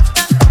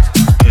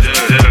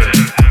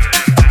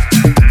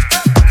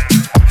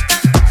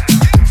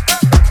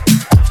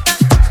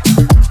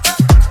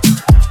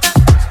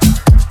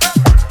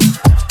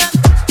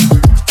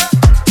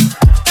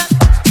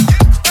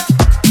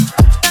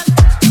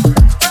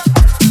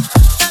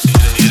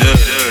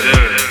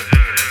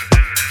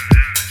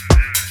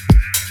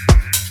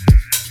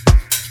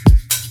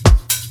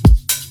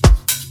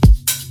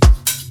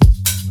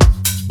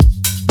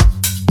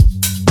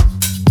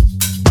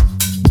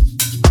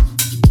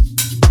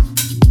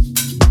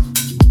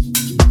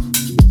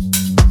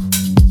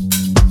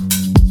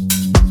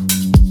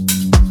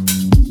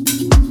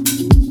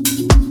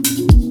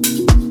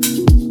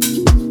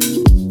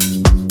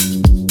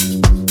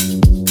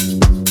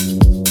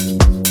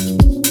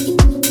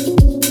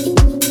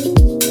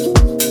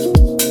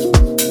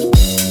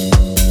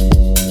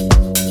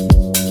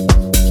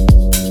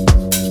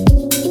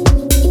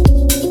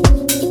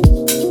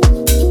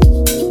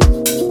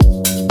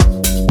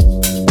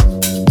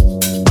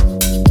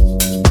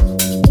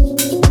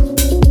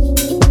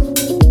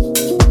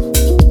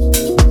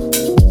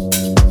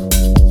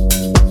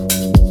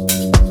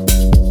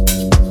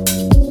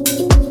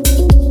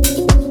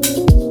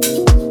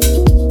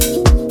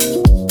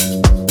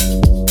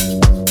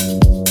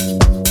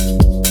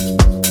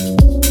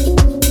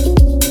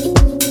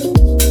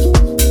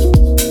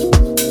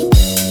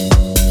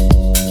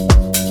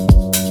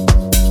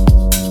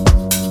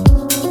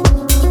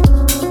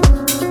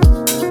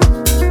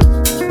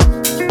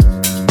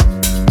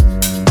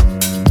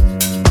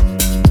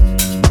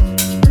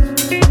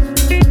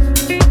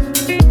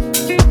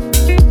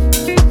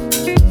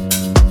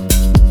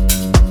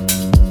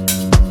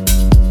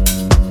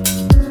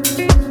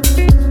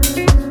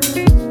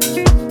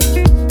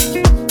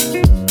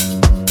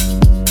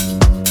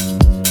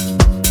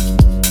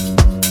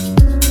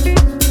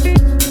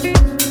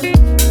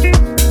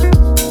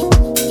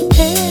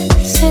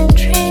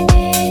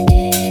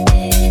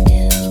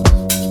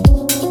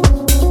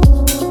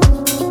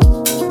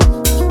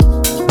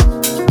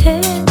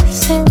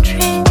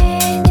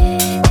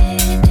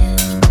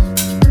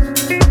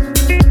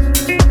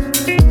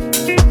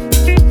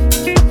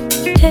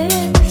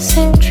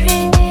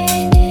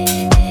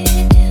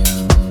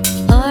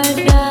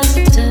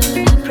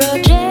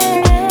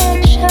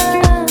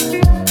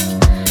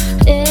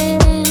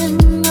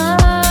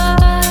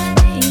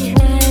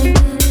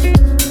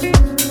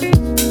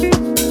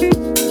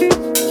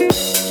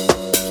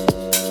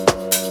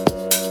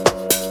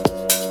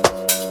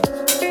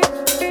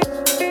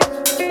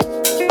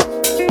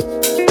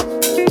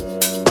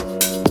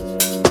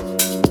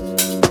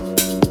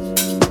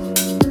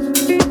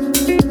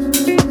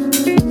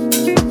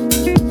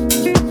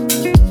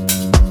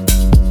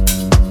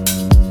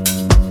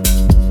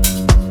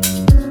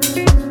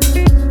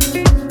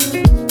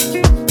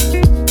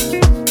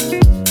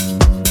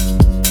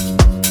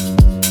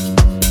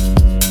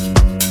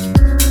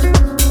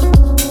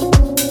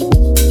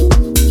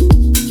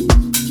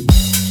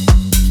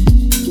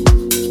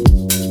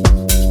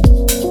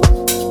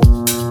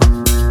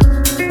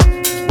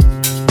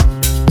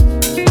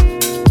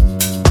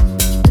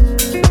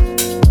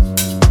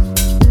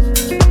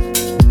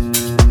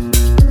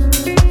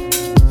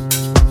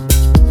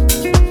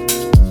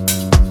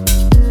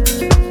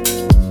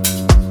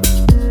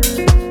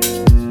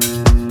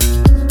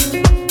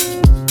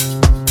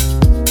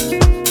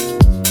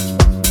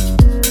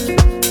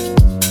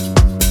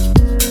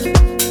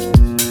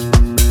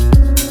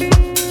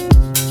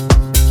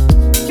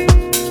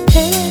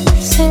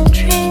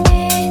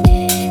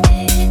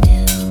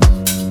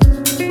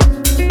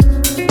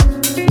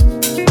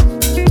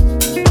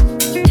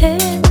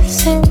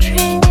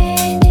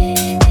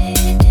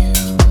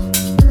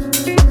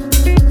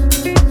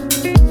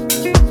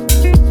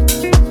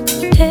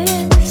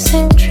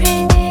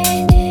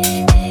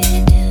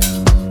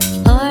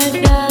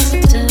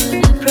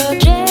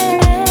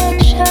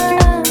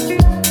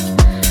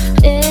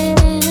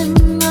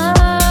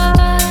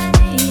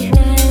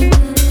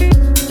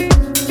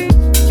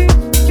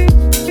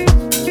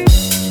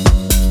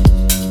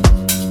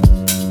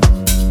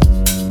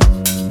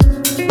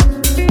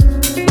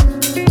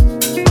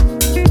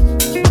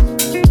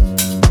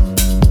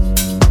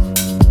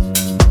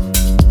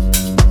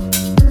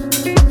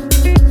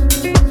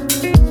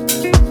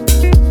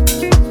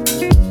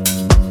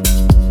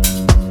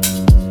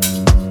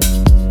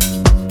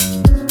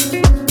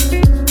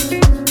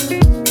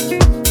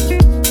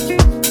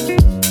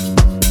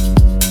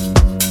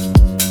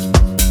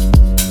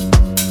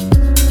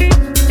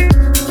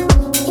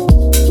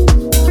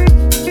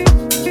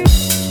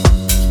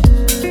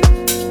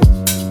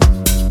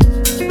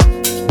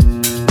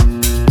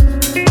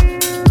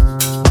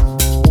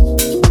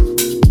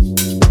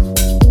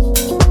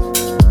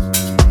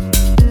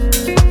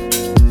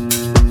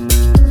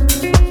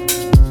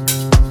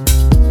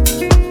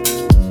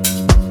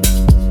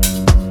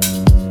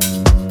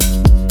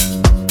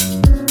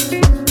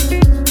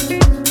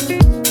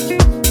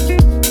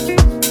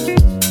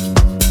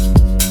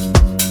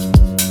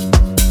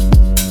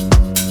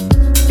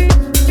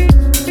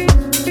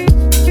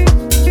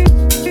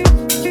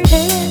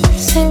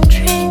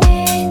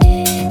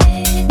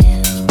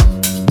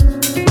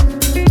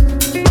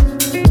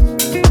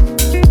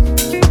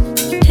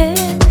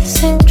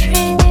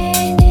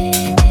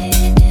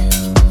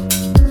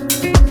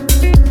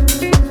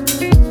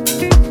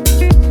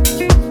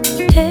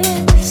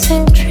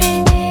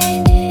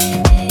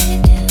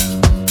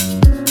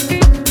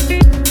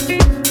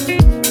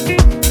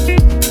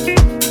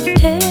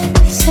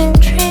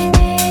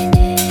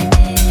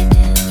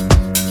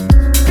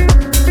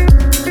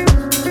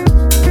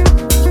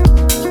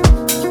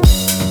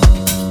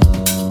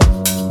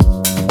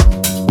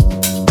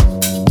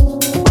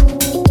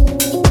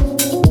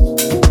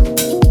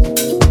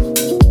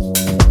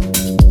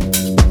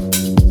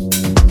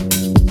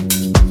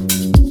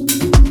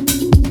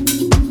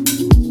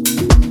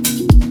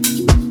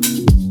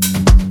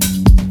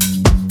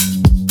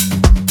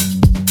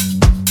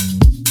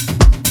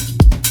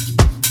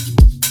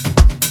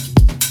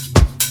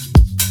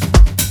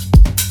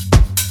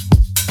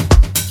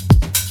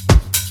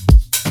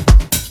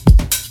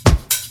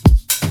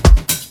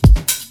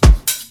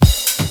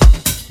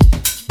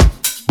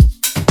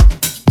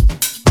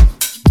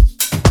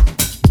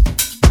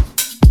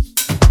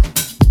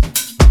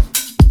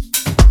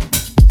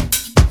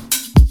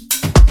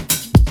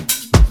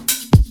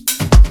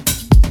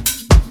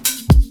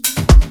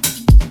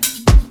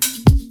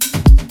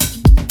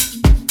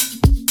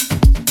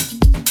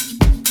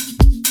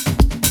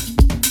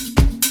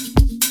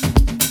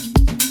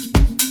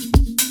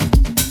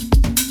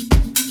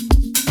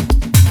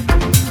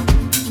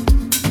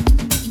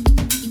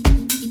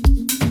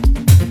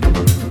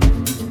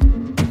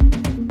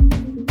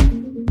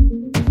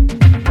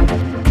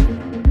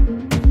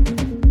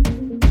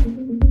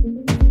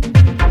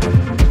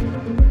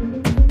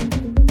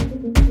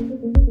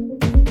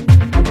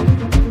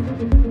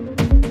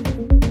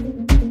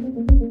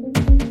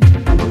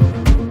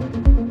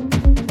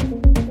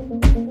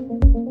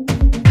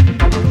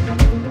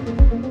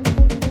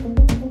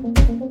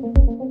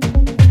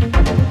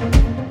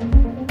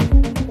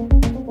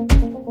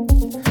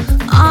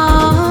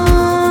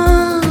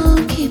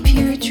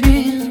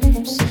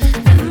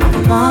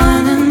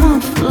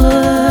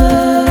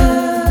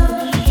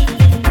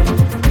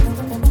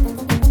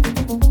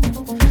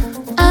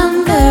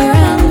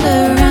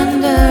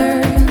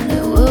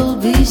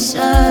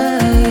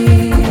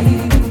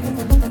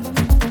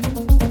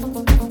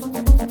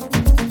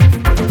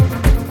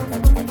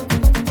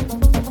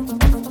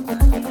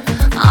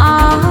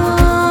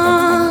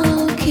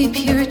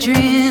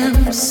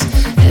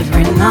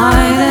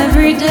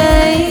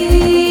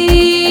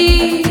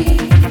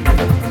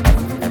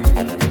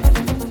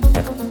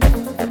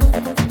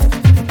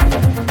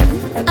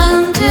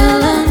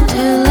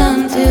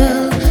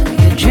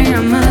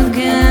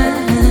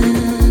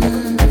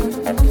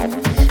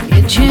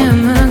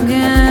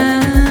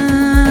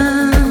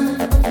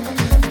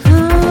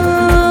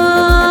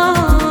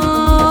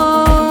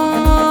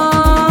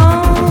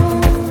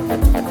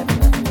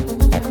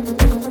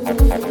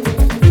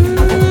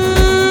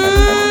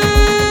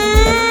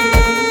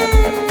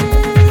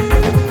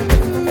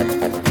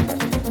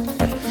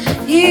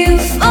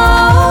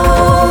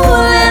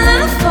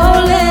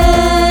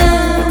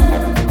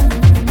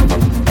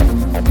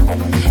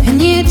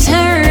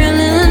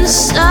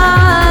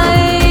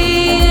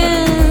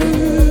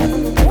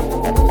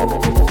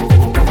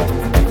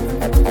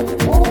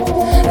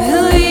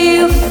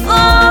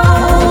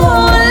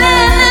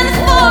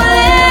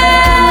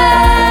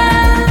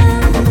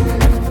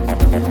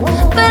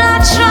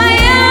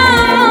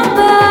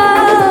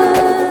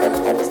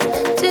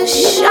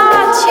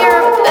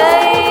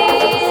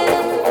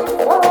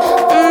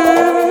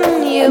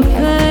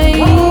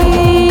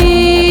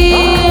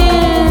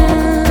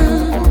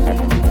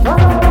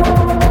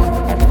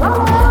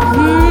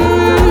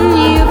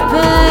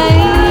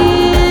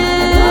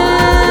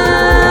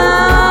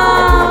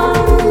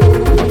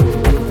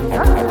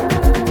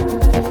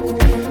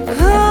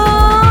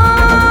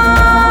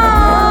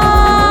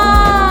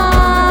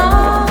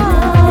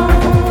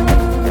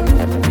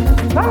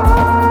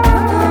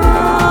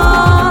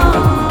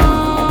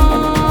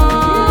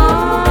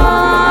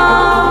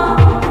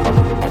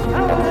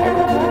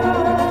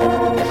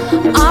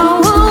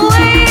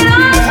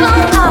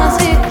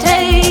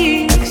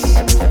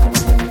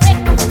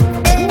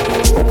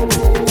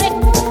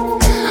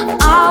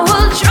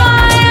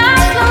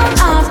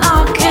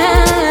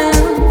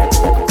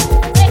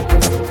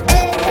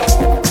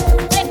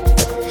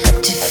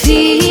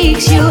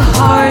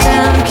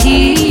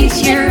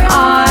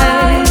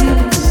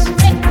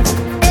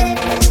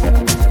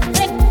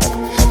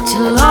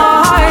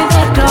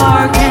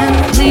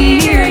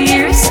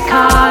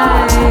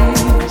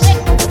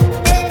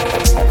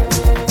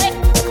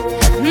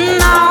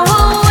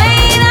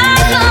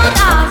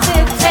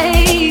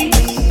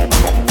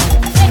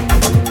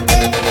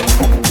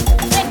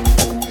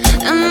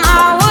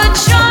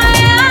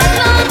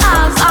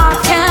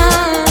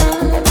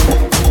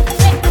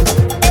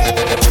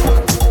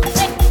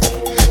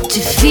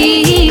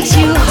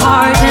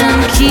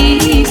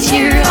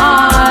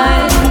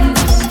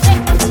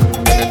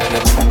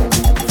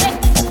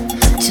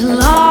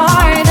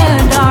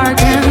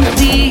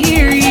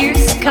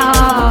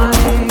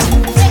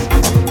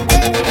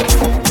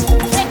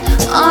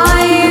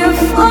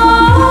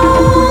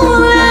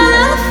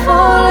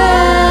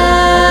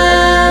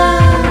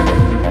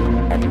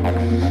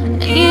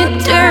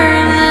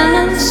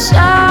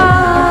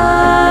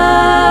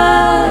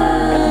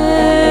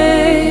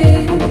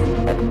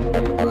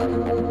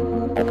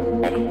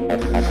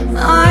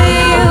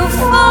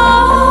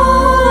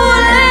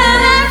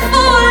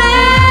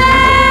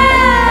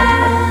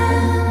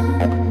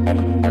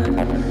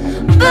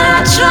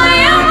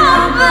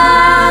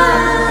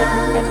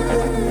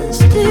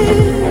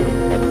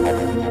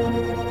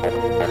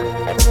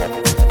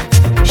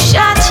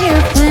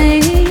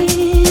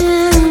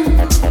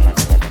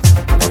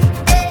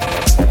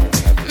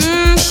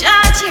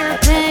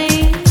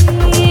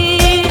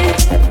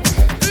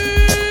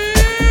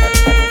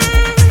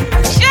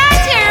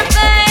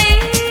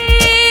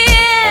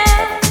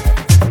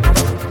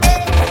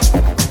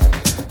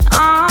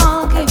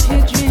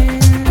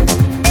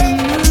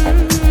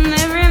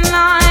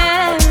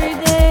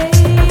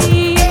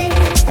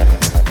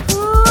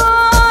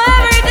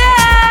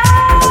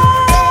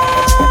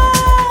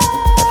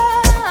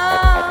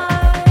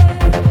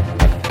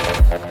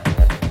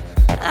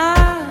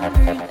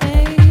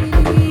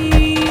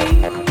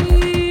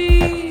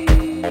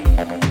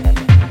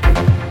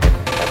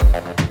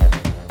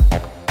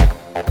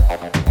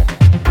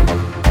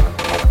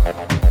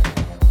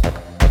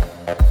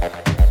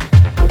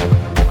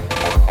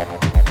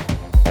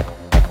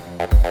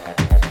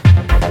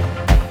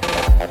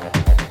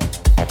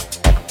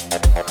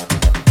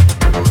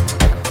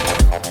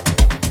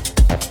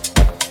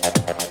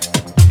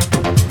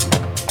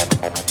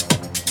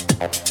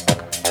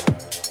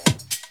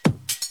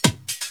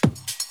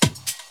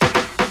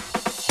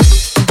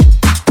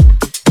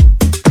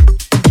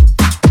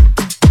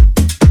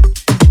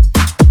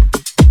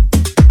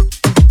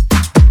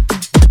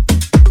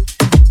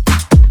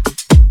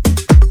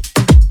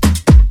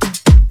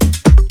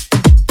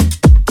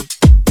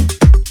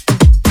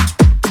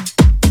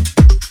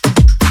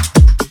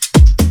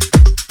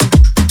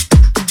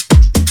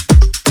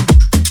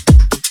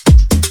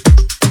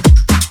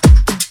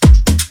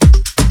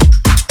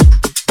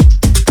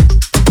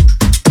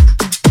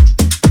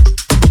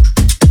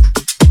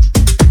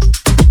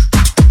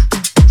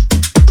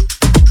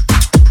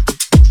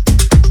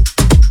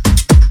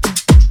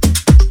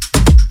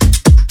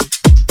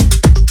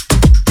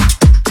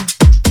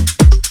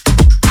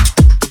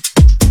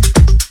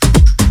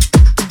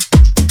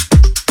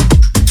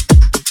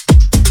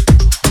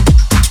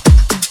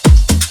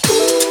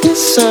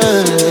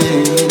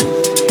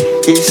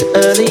 It's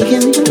early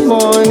in the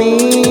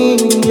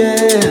morning,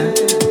 yeah,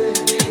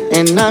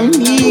 and I'm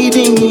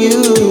needing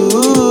you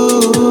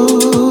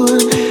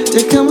to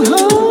come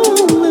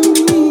home with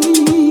me.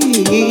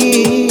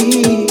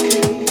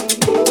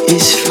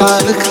 It's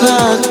 5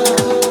 o'clock,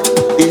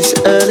 it's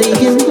early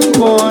in the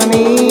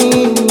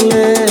morning,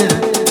 yeah,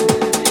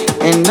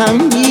 and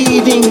I'm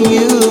needing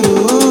you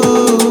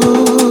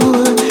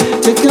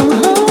to come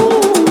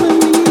home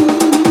with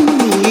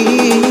me.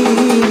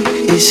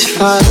 It's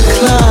 5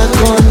 o'clock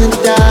on the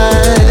dime.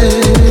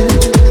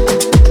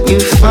 You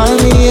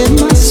finally in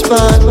my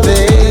spot,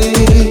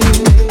 babe.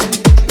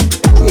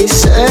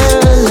 It's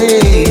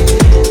early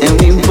and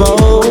we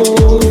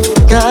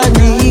both got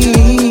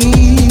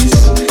needs.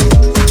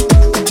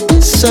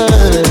 It's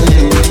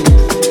early.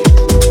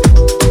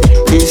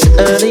 It's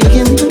early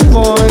in the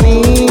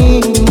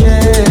morning,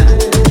 yeah,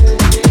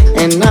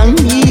 and I'm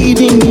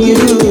needing you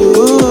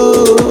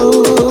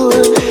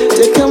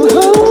to come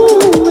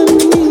home with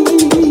me.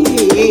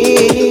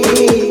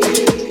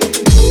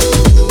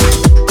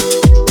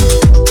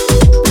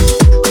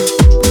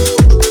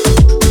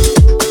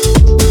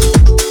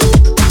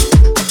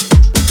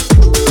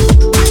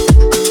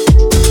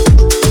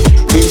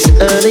 It's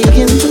early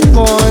in the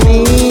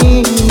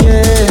morning,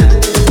 yeah.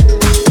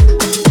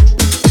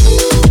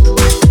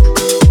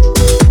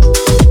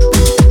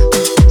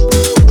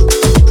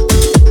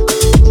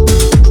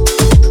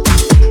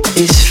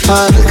 It's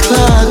 5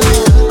 o'clock.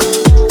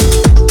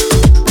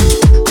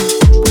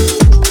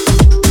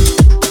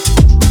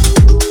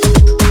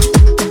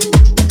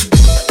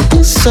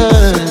 It's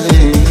early.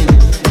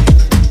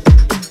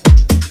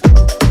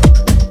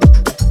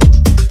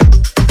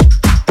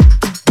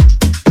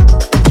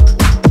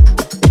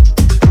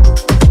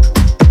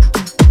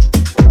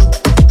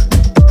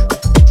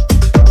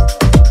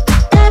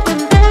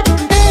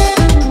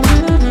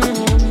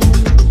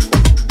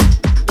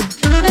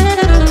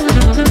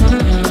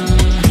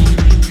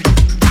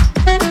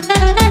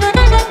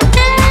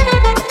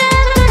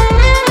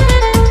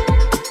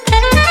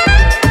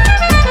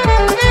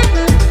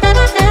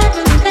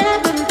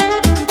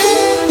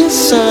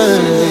 It's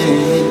early.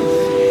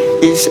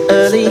 It's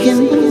early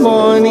in the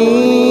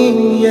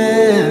morning,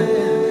 yeah,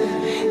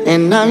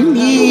 and I'm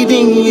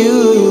needing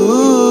you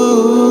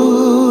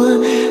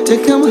to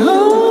come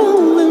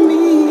home with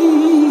me.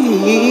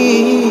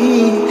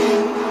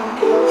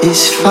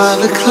 It's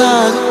 5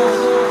 o'clock.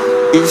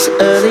 It's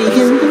early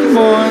in the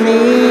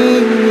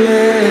morning,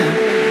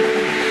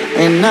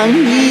 yeah, and I'm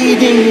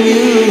needing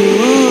you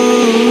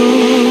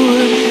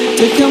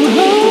to come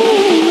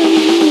home with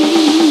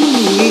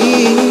me.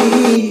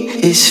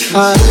 It's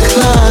 5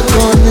 o'clock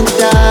on the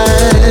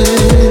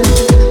dime.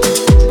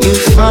 You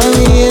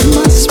finally in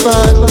my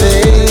spot,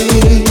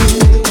 babe.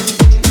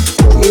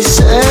 It's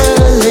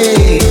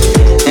early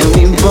and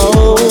we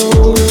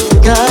both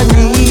got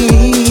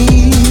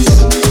needs.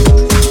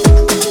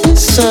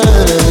 It's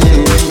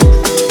early.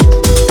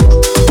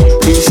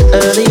 It's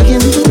early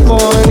in the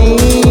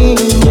morning,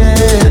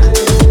 yeah,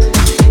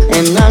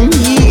 and I'm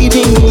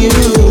needing you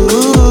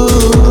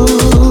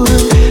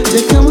to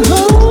come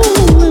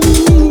home with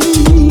me.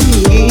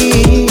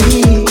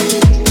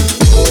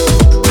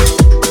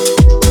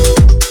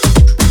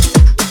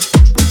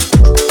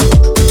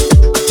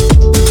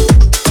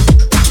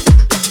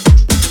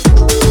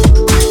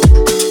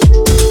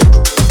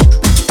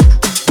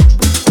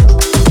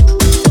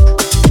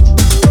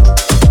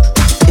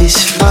 It's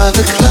 5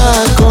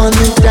 o'clock on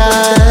the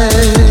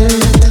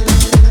dime.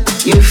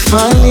 You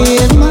finally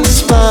in my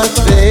spot,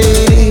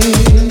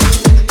 babe.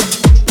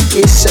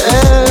 It's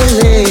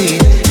early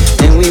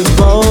and we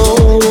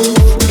both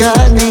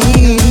got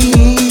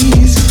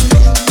needs.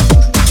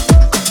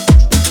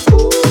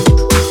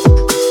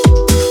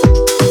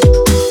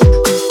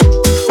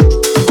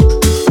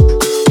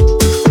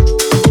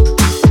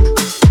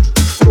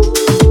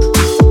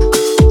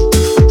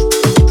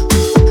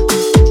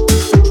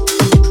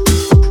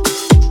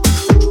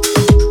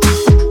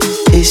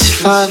 It's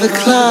 5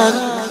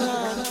 o'clock.